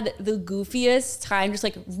had the goofiest time just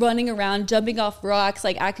like running around, jumping off rocks,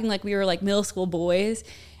 like acting like we were like middle school boys.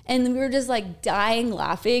 And we were just like dying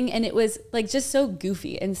laughing. And it was like just so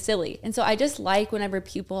goofy and silly. And so I just like whenever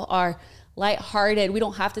people are lighthearted. We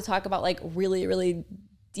don't have to talk about like really, really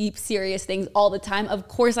deep, serious things all the time. Of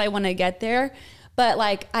course I want to get there. But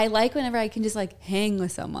like I like whenever I can just like hang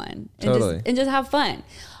with someone and just have fun.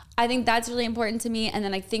 I think that's really important to me. And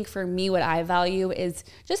then I think for me, what I value is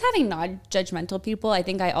just having non-judgmental people. I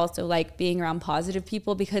think I also like being around positive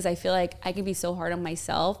people because I feel like I can be so hard on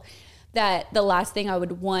myself that the last thing I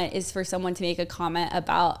would want is for someone to make a comment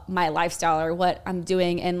about my lifestyle or what I'm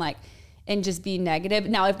doing and just be negative.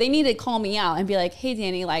 Now, if they need to call me out and be like, hey,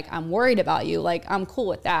 Danny, like, I'm worried about you, like, I'm cool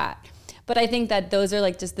with that. But I think that those are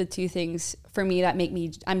like just the two things for me that make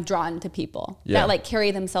me, I'm drawn to people that like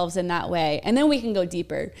carry themselves in that way. And then we can go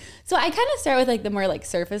deeper. So I kind of start with like the more like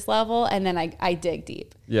surface level and then I dig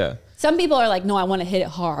deep. Yeah. Some people are like, no, I want to hit it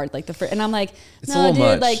hard. Like and I'm like, no, dude,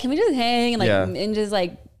 much. like, can we just hang and like, and just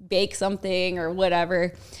like bake something or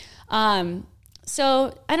whatever.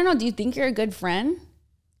 So I don't know. Do you think you're a good friend?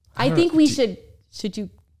 I think we should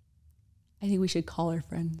call our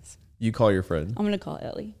friends. You call your friend. I'm going to call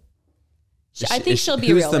Ellie. I think she'll be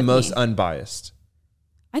real with me. Who's the most unbiased?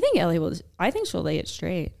 I think Ellie will. I think she'll lay it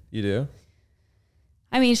straight. You do?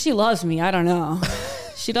 I mean, she loves me. I don't know.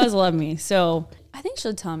 She does love me. So I think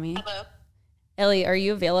she'll tell me. Hello. Ellie, are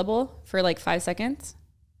you available for like 5 seconds?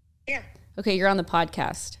 Yeah. Okay, you're on the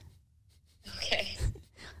podcast. Okay.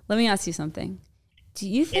 Let me ask you something. Do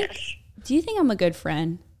you think I'm a good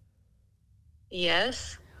friend?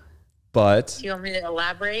 Yes. But Do you want me to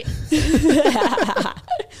elaborate?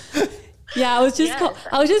 Yeah, I was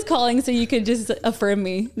just calling so you could just affirm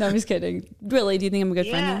me. No, I'm just kidding. Really, do you think I'm a good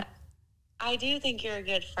friend? Yeah, I do think you're a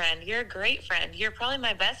good friend. You're a great friend. You're probably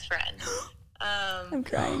my best friend. I'm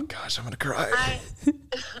crying. oh gosh, I'm gonna cry.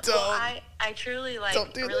 I truly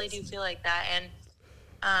really do feel like that.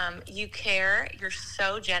 And you care. You're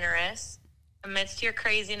so generous. Amidst your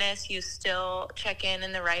craziness, you still check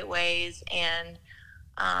in the right ways, and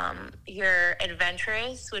you're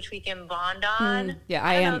adventurous, which we can bond on. Yeah,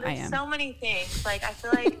 I am. So many things. Like, I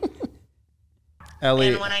feel like Ellie,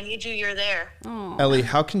 and when I need you, you're there. Aww. Ellie,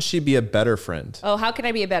 how can she be a better friend? Oh, how can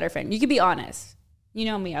I be a better friend? You can be honest. You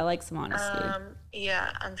know me. I like some honesty.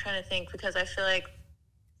 Yeah, I'm trying to think because I feel like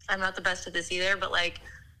I'm not the best at this either, but like,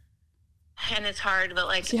 and it's hard, but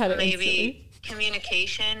like maybe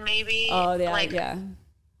communication, maybe. Oh, yeah, like, yeah.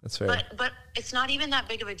 That's fair. But it's not even that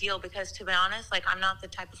big of a deal because, to be honest, like, I'm not the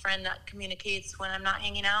type of friend that communicates when I'm not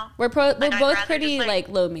hanging out. We're both pretty like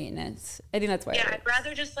low maintenance. I think that's why. Yeah, I'd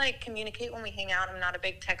rather just like communicate when we hang out. I'm not a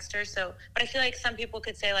big texter, so. But I feel like some people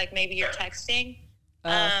could say like maybe you're texting,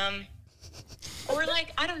 or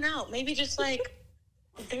like I don't know, maybe just like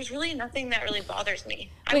there's really nothing that really bothers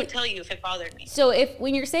me. I would tell you if it bothered me. So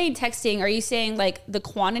when you're saying texting, are you saying like the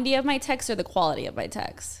quantity of my text or the quality of my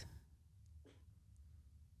text?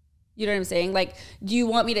 You know what I'm saying? Like, do you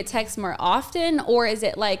want me to text more often, or is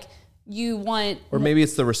it like you want... Or maybe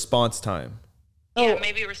it's the response time. Yeah,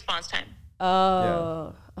 maybe response time.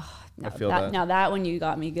 Oh, I feel that. Now that one you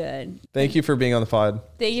got me good. Thank you for being on the pod.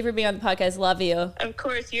 Thank you for being on the podcast. Love you. Of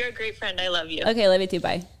course, you're a great friend. I love you. Okay, love you too.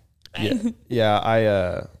 Bye. Bye.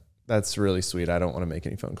 Yeah, that's really sweet. I don't want to make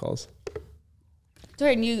any phone calls.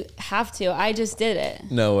 Jordan, you have to. I just did it.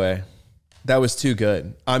 No way. That was too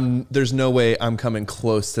good. There's no way I'm coming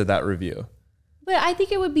close to that review. But I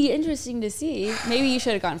think it would be interesting to see. Maybe you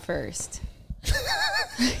should have gone first.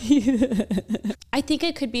 I think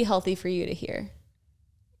it could be healthy for you to hear.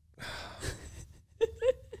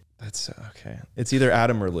 That's okay. It's either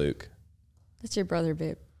Adam or Luke. That's your brother,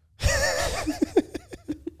 babe.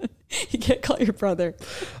 You can't call your brother.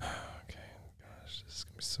 Okay. Gosh, this is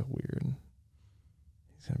going to be so weird.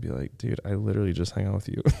 He's going to be like, dude, I literally just hung out with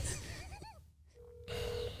you.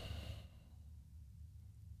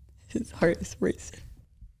 His heart is racing.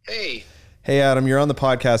 Hey. Hey, Adam, you're on the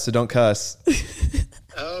podcast, so don't cuss.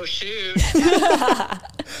 Oh, shoot.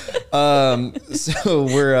 So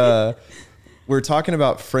we're talking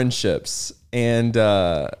about friendships and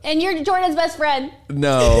you're Jordan's best friend.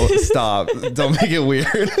 no, stop. Don't make it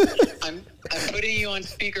weird. I'm putting you on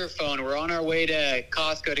speakerphone. We're on our way to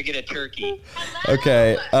Costco to get a turkey.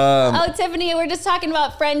 Okay. Oh, Tiffany, we're just talking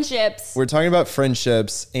about friendships. We're talking about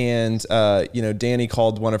friendships, and Danny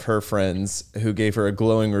called one of her friends who gave her a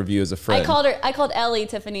glowing review as a friend. I called Ellie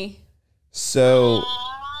Tiffany. So,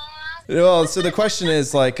 well, so the question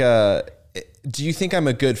is like, do you think I'm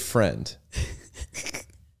a good friend?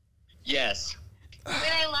 Yes. Wait,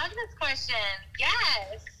 I love this question.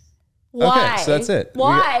 Yes. Why? Okay, so that's it.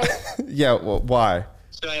 Why? Yeah, well, why?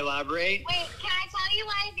 Should I elaborate? Wait, can I tell you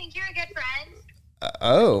why I think you're a good friend?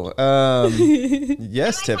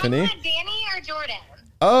 Yes, Am I Tiffany. talking about Danny or Jordan?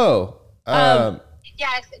 Oh,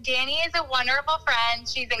 Yes, Danny is a wonderful friend.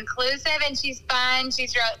 She's inclusive and she's fun. She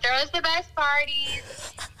throws the best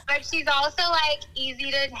parties, but she's also like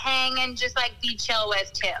easy to hang and just like be chill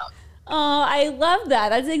with too. Oh, I love that.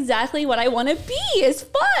 That's exactly what I want to be. It's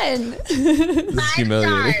fun. this is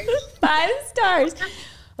humiliating. 5 stars.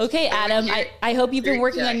 Okay, Adam, I hope you've been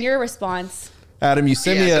working Yeah. on your response. Adam, you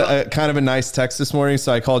sent me Yeah, a kind of a nice text this morning,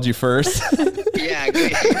 so I called you first. Yeah,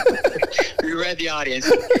 good. We read the audience.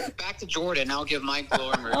 Back to Jordan. I'll give my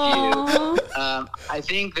glowing review. I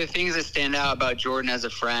think the things that stand out about Jordan as a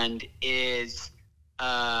friend is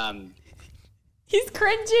He's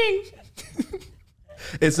cringing.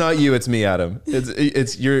 It's not you, it's me, Adam.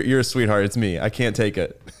 It's you're a sweetheart. It's me. I can't take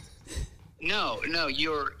it. no,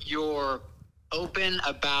 you're open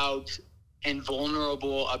about and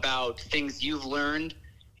vulnerable about things you've learned,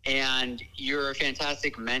 and you're a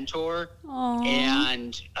fantastic mentor. Aww.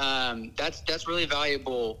 And that's really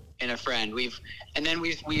valuable in a friend. We've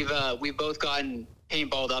both gotten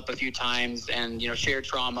paintballed up a few times, and shared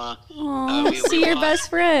trauma. Aww, see your best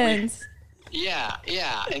friends. Yeah,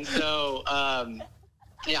 and so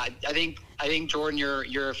I think Jordan,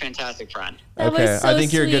 you're a fantastic friend, That Okay, was so I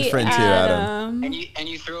think you're a good sweet, friend too, Adam. and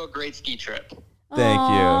you throw a great ski trip. Thank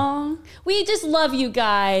Aww. We just love you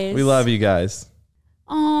guys. you. We love you guys.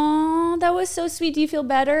 Aw, that was so sweet. Do you feel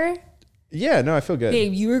better? Yeah, no, I feel good.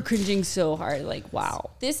 Babe, you were cringing so hard. Like, wow.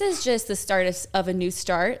 This is just the start of a new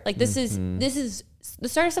start. Like, this is the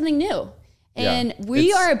start of something new. And Yeah, we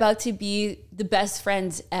it's- are about to be the best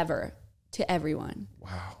friends ever to everyone.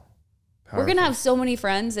 Wow. We're going to have so many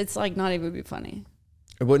friends. It's like not even be funny.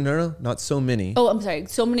 What? No, not so many. Oh, I'm sorry.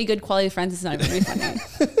 So many good quality friends. It's not even be funny.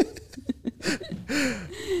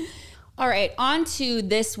 All right. On to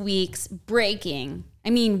this week's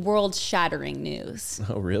world-shattering news.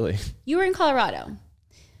 Oh, really? You were in Colorado.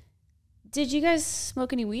 Did you guys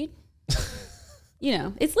smoke any weed?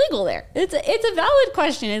 It's legal there. It's a valid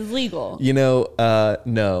question. It's legal.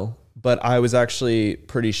 No. But I was actually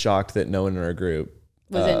pretty shocked that no one in our group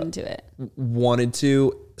Was into it. wanted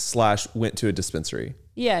to / went to a dispensary.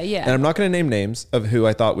 Yeah. And I'm not going to name names of who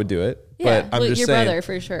I thought would do it. Yeah, but I'm just your saying. brother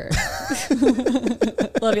for sure.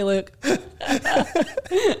 Love you, Luke.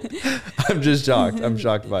 I'm just shocked. I'm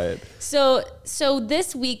shocked by it. So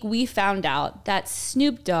this week we found out that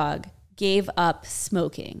Snoop Dogg gave up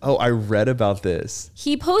smoking. Oh, I read about this.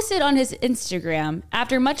 He posted on his Instagram,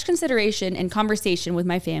 "After much consideration and conversation with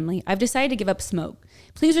my family, I've decided to give up smoke.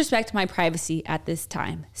 Please respect my privacy at this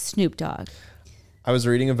time. Snoop Dogg." I was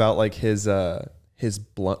reading about like his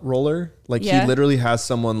blunt roller. Like Yeah. he literally has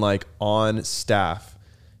someone like on staff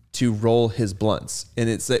to roll his blunts. And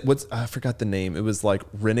it's like, I forgot the name. It was like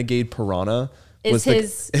Renegade Piranha. Is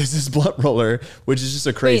his blunt roller, which is just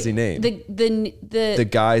a crazy Wait, name. The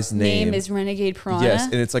guy's name is Renegade Piranha. Yes,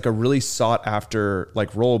 and it's like a really sought after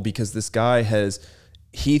like role because this guy has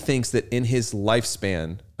he thinks that in his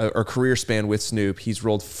lifespan or career span with Snoop, he's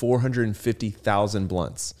rolled 450,000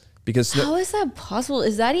 blunts. Because how is that possible?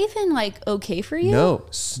 Is that even like okay for you? No,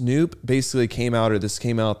 Snoop basically came out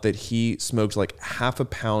that he smoked like half a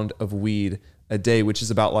pound of weed a day, which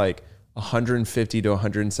is about like 150 to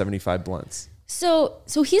 175 blunts. So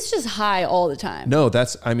he's just high all the time. No,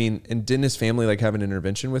 and didn't his family like have an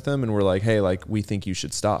intervention with him and were like, hey, like we think you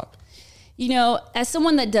should stop? You know, as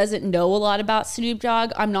someone that doesn't know a lot about Snoop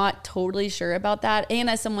Dogg, I'm not totally sure about that. And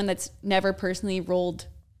as someone that's never personally rolled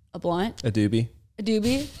a blunt, A doobie.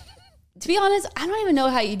 To be honest, I don't even know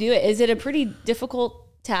how you do it. Is it a pretty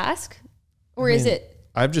difficult task, or is it?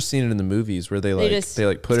 I've just seen it in the movies where they put it in. It's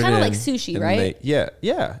kind of like sushi, right? Yeah,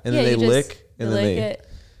 and then they lick and then they it.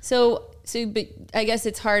 So, but I guess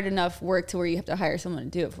it's hard enough work to where you have to hire someone to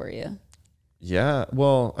do it for you. Yeah,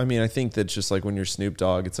 well, I mean, I think that just like when you're Snoop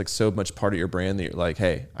Dogg, it's like so much part of your brand that you're like,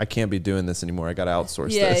 hey, I can't be doing this anymore. I got to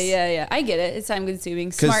outsource this. Yeah. I get it. It's time consuming.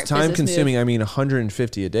 Because time consuming, I mean,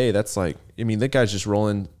 150 a day. That's like, I mean, that guy's just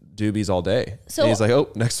rolling doobies all day. So and he's like,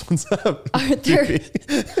 oh, next one's up.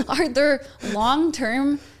 Are there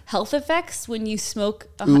long-term health effects when you smoke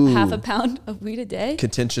half a pound of weed a day?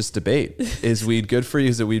 Contentious debate. Is weed good for you?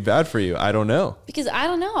 Is it weed bad for you? I don't know. Because I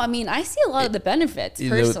don't know. I mean, I see a lot of the benefits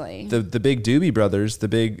personally. The big doobie brothers, the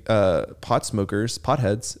big pot smokers,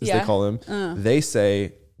 potheads, as they call them, they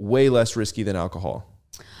say way less risky than alcohol.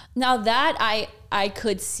 Now that I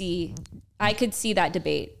could see that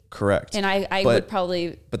debate. Correct. And I would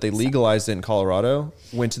probably... But they legalized it in Colorado,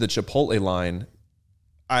 went to the Chipotle line.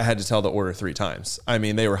 I had to tell the order 3 times. I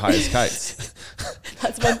mean, they were high as kites.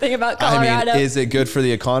 That's one thing about Colorado. I mean, is it good for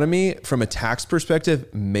the economy? From a tax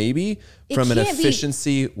perspective, maybe. From an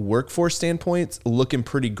efficiency workforce standpoint, looking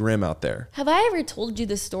pretty grim out there. Have I ever told you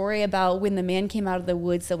the story about when the man came out of the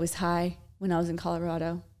woods that was high when I was in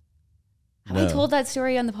Colorado? Have I told that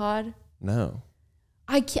story on the pod? No.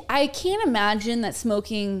 I can't imagine that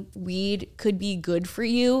smoking weed could be good for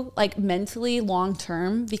you, like mentally long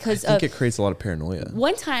term, because I think it creates a lot of paranoia.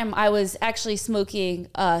 One time I was actually smoking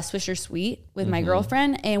Swisher Sweet with my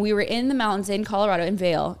girlfriend, and we were in the mountains in Colorado, in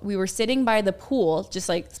Vail. We were sitting by the pool, just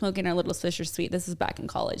like smoking our little Swisher Sweet. This is back in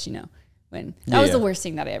college, you know, when that was the worst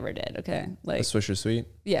thing that I ever did. Okay, like a Swisher Sweet.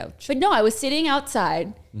 Yeah, but no, I was sitting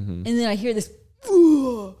outside, and then I hear this.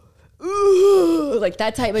 Like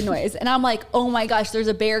that type of noise, and I'm like, oh my gosh, there's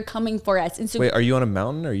a bear coming for us. And so, wait, are you on a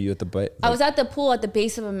mountain or are you at the I was at the pool at the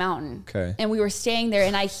base of a mountain. Okay. And we were staying there,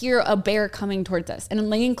 and I hear a bear coming towards us, and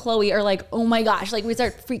Ling and Chloe are like, oh my gosh, like we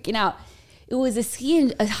start freaking out. It was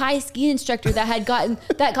a high ski instructor that had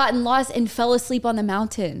gotten lost and fell asleep on the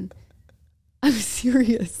mountain. I'm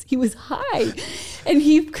serious. He was high, and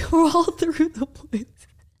he crawled through the woods.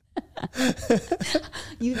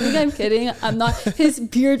 You think I'm kidding? I'm not. His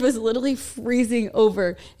beard was literally freezing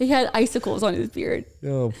over. He had icicles on his beard.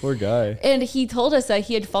 Oh, poor guy. And he told us that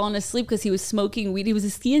he had fallen asleep because he was smoking weed. He was a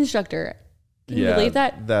ski instructor. Can you believe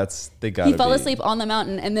that? He fell asleep on the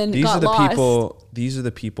mountain and then got lost. These are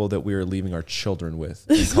the people that we are leaving our children with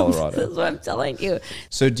in Colorado. That's what I'm telling you.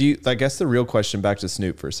 So I guess the real question, back to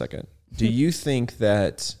Snoop for a second. Do you think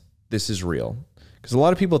that this is real? Because a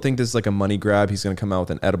lot of people think this is like a money grab. He's going to come out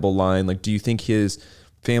with an edible line. Like, do you think his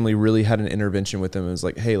family really had an intervention with him and was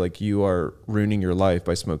like, hey, like you are ruining your life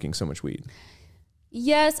by smoking so much weed?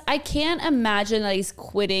 Yes, I can't imagine that he's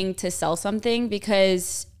quitting to sell something,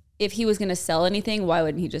 because if he was going to sell anything, why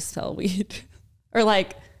wouldn't he just sell weed? Or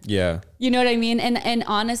like, yeah, you know what I mean? And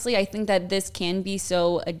honestly, I think that this can be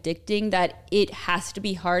so addicting that it has to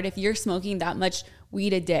be hard. If you're smoking that much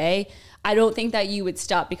weed a day, I don't think that you would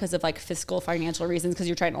stop because of like fiscal, financial reasons, because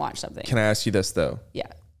you're trying to launch something. Can I ask you this though? Yeah.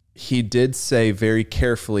 He did say very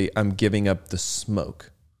carefully, I'm giving up the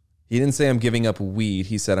smoke. He didn't say I'm giving up weed.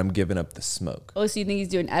 He said, I'm giving up the smoke. Oh, so you think he's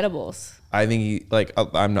doing edibles? I think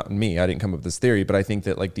I'm not me. I didn't come up with this theory, but I think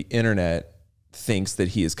that like the internet thinks that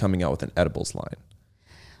he is coming out with an edibles line.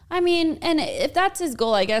 I mean, and if that's his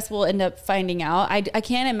goal, I guess we'll end up finding out. I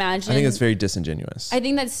can't imagine. I think it's very disingenuous. I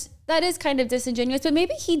think that is kind of disingenuous, but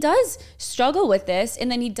maybe he does struggle with this,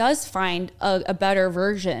 and then he does find a better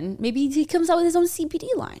version. Maybe he comes out with his own CBD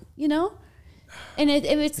line, you know? And if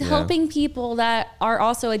it's helping people that are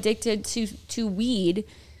also addicted to weed,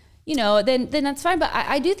 you know, then that's fine. But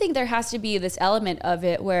I do think there has to be this element of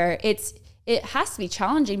it where it has to be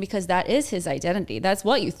challenging, because that is his identity. That's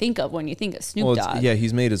what you think of when you think of Snoop Dogg. Yeah,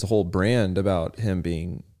 he's made his whole brand about him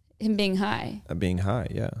being high. Being high,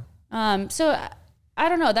 yeah. So I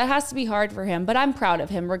don't know. That has to be hard for him, but I'm proud of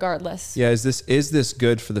him regardless. Yeah, is this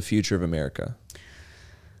good for the future of America?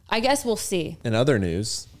 I guess we'll see. In other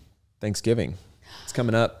news, Thanksgiving. It's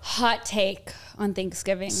coming up. Hot take on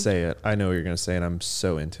Thanksgiving. Say it. I know what you're going to say, and I'm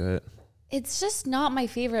so into it. It's just not my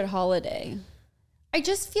favorite holiday. I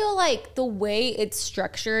just feel like the way it's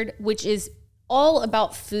structured, which is all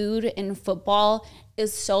about food and football,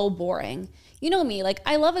 is so boring. You know me, like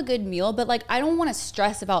I love a good meal, but like I don't want to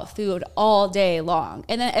stress about food all day long.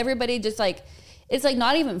 And then everybody just like, it's like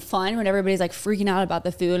not even fun when everybody's like freaking out about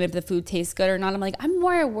the food and if the food tastes good or not. I'm like, I'm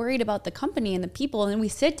more worried about the company and the people. And then we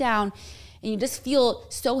sit down and you just feel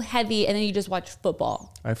so heavy and then you just watch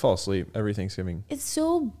football. I fall asleep every Thanksgiving. It's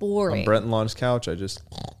so boring. On Brent and Lon's couch, I just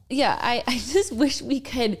wish we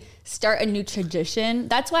could start a new tradition.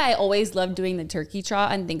 That's why I always loved doing the turkey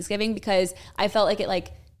trot on Thanksgiving, because I felt like it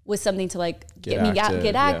like was something to like get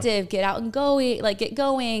out and go, like get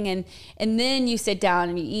going. And then you sit down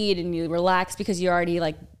and you eat and you relax because you're already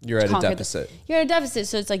like, you're at a deficit. You're at a deficit.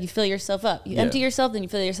 So it's like you fill yourself up. You empty yourself, then you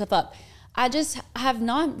fill yourself up. I just have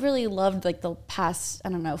not really loved like the past,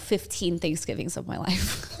 15 Thanksgivings of my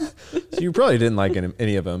life. So you probably didn't like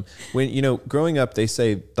any of them. When, growing up, they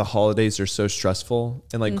say the holidays are so stressful.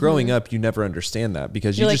 And like growing up, you never understand that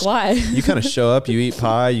because you're like, why? You kind of show up, you eat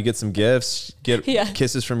pie, you get some gifts, get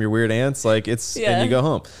kisses from your weird aunts, and you go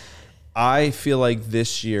home. I feel like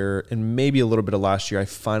this year and maybe a little bit of last year, I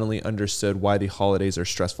finally understood why the holidays are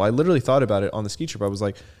stressful. I literally thought about it on the ski trip. I was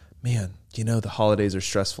like, man, the holidays are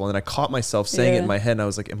stressful. And I caught myself saying it in my head and I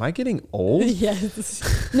was like, am I getting old?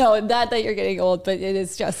 Yes. No, not that you're getting old, but it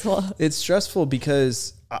is stressful. It's stressful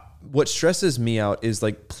because what stresses me out is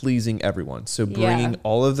like pleasing everyone. So bringing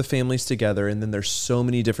all of the families together, and then there's so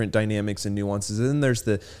many different dynamics and nuances. And then there's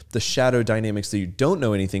the shadow dynamics that you don't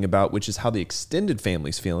know anything about, which is how the extended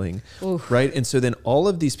family's feeling. Oof. Right. And so then all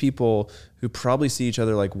of these people who probably see each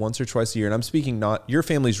other like once or twice a year, and I'm speaking not, your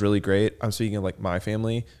family's really great. I'm speaking of like my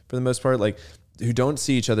family for the most part, like who don't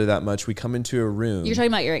see each other that much. We come into a room. You're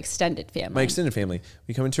talking about your extended family. My extended family.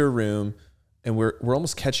 We come into a room and we're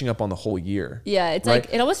almost catching up on the whole year. Yeah. It's right?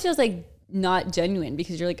 Like, it almost feels like not genuine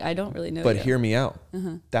because you're like, I don't really know. But hear me out.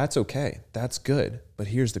 That's okay. That's good. But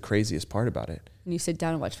here's the craziest part about it. And you sit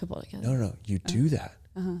down and watch football together. No. You do that.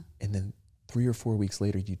 And then 3 or 4 weeks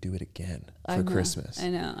later, you do it again for Christmas. I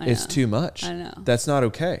know. It's too much. I know. That's not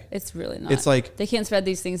okay. It's really not. It's like, they can't spread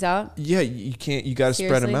these things out. Yeah, you can't. You got to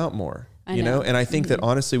spread them out more. You know? And I think that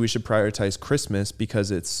honestly, we should prioritize Christmas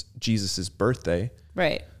because it's Jesus's birthday.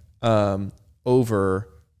 Right. Over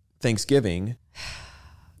Thanksgiving.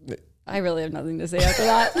 I really have nothing to say after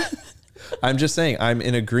that. I'm just saying, I'm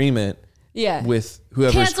in agreement with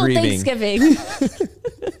whoever's cancel grieving. Thanksgiving.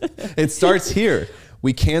 It starts here.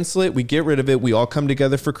 We cancel it. We get rid of it. We all come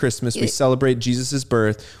together for Christmas. We celebrate Jesus's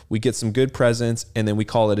birth. We get some good presents, and then we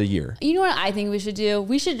call it a year. You know what I think we should do?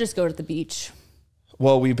 We should just go to the beach.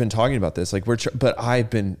 Well, we've been talking about this. Like but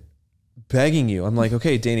I've been begging you. I'm like,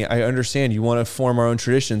 okay, Danny, I understand you want to form our own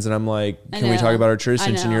traditions, and I'm like, can we talk about our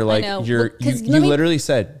traditions? And you're like, you literally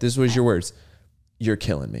said, this was your words. You're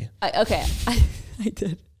killing me. I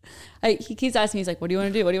did. He keeps asking me, he's like, what do you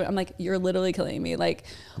want to do? I'm like, you're literally killing me. Like,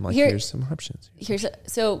 I'm like, here's some options.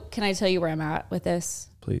 So can I tell you where I'm at with this?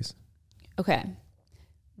 Please. Okay.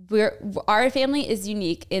 Our family is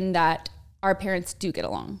unique in that our parents do get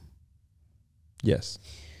along. Yes.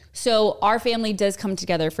 So our family does come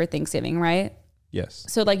together for Thanksgiving, right? Yes.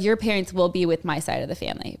 So like your parents will be with my side of the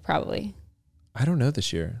family, probably. I don't know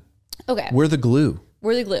this year. Okay. We're the glue.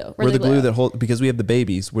 We're the glue. We're the glue that holds, because we have the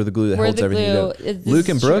babies. We're the glue that holds everything together. Luke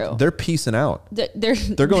and Brooke, they're peacing out.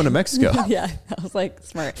 They're going to Mexico. Yeah, I was like,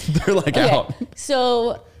 smart. They're like out.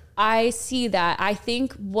 So I see that. I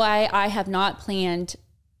think why I have not planned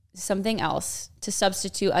something else to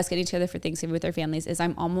substitute us getting together for Thanksgiving with our families is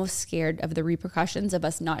I'm almost scared of the repercussions of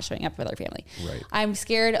us not showing up with our family. Right. I'm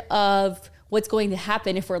scared of what's going to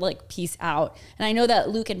happen if we're like peace out. And I know that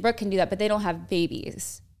Luke and Brooke can do that, but they don't have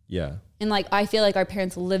babies. Yeah. And like, I feel like our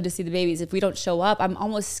parents will live to see the babies. If we don't show up, I'm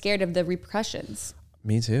almost scared of the repercussions.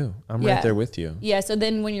 Me too. I'm right there with you. Yeah. So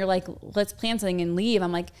then when you're like, let's plan something and leave,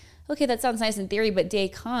 I'm like, okay, that sounds nice in theory, but day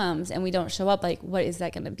comes and we don't show up. Like, what is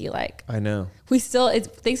that going to be like? I know.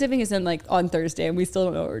 Thanksgiving is in like on Thursday and we still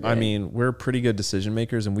don't know what we're doing. I mean, we're pretty good decision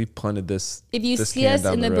makers and we've punted this. If you see us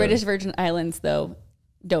in the British Virgin Islands though,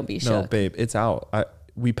 don't be shook. No, babe, it's out.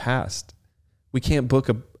 We passed. We can't book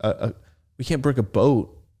a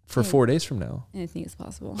boat for 4 days from now. Anything is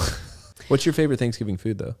possible. What's your favorite Thanksgiving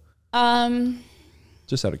food though?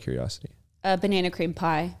 Just out of curiosity. Banana cream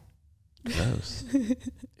pie. Gross.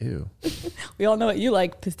 Ew. We all know what you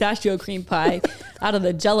like. Pistachio cream pie out of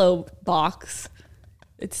the Jell-O box.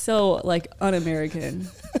 It's so like un-American.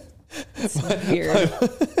 It's weird.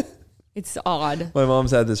 It's odd. My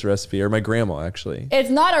mom's had this recipe, or my grandma actually. It's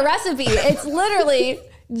not a recipe. It's literally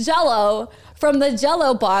Jell-O from the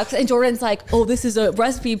Jell-O box. And Jordan's like, oh, this is a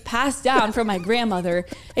recipe passed down from my grandmother.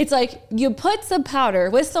 It's like you put some powder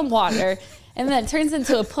with some water and then it turns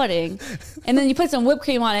into a pudding. And then you put some whipped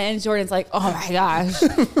cream on it. And Jordan's like, oh my gosh,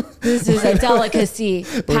 this is a delicacy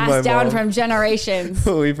passed down from generations.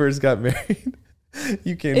 When we first got married,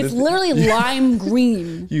 it's literally lime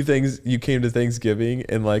green. You came to Thanksgiving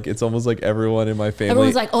and like it's almost like everyone in my family.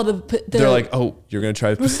 Everyone's like, oh, they're like, oh, you're gonna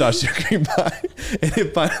try pistachio cream pie, and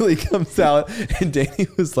it finally comes out, and Danny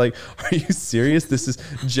was like, are you serious? This is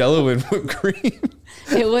Jell-O and whipped cream.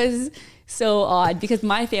 It was so odd because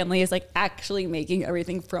my family is like actually making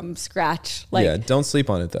everything from scratch. Like, yeah, don't sleep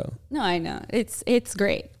on it though. No, I know it's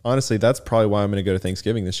great. Honestly, that's probably why I'm gonna go to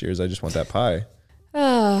Thanksgiving this year. Is I just want that pie.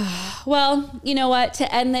 Well, you know what?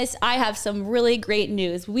 To end this, I have some really great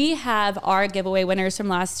news. We have our giveaway winners from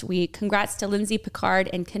last week. Congrats to Lindsay Picard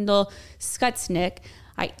and Kendall Skutznick.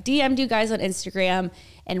 I DM'd you guys on Instagram,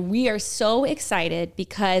 and we are so excited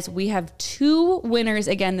because we have 2 winners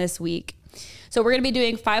again this week. So we're going to be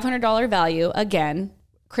doing $500 value again.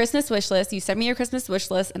 Christmas wish list. You send me your Christmas wish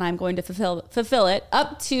list, and I'm going to fulfill it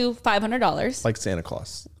up to $500. Like Santa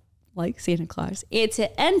Claus. Like Santa Claus. And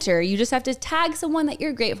to enter, you just have to tag someone that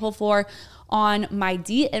you're grateful for on my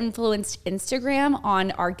De-Influenced Instagram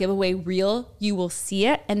on our giveaway reel. You will see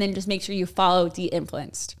it, and then just make sure you follow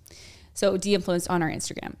De-Influenced. So De-Influenced on our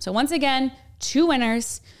Instagram. So once again, 2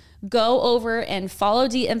 winners. Go over and follow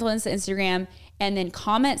De-Influenced Instagram, and then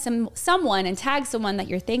comment someone and tag someone that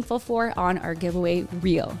you're thankful for on our giveaway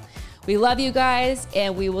reel. We love you guys,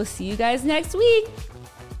 and we will see you guys next week.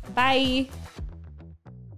 Bye.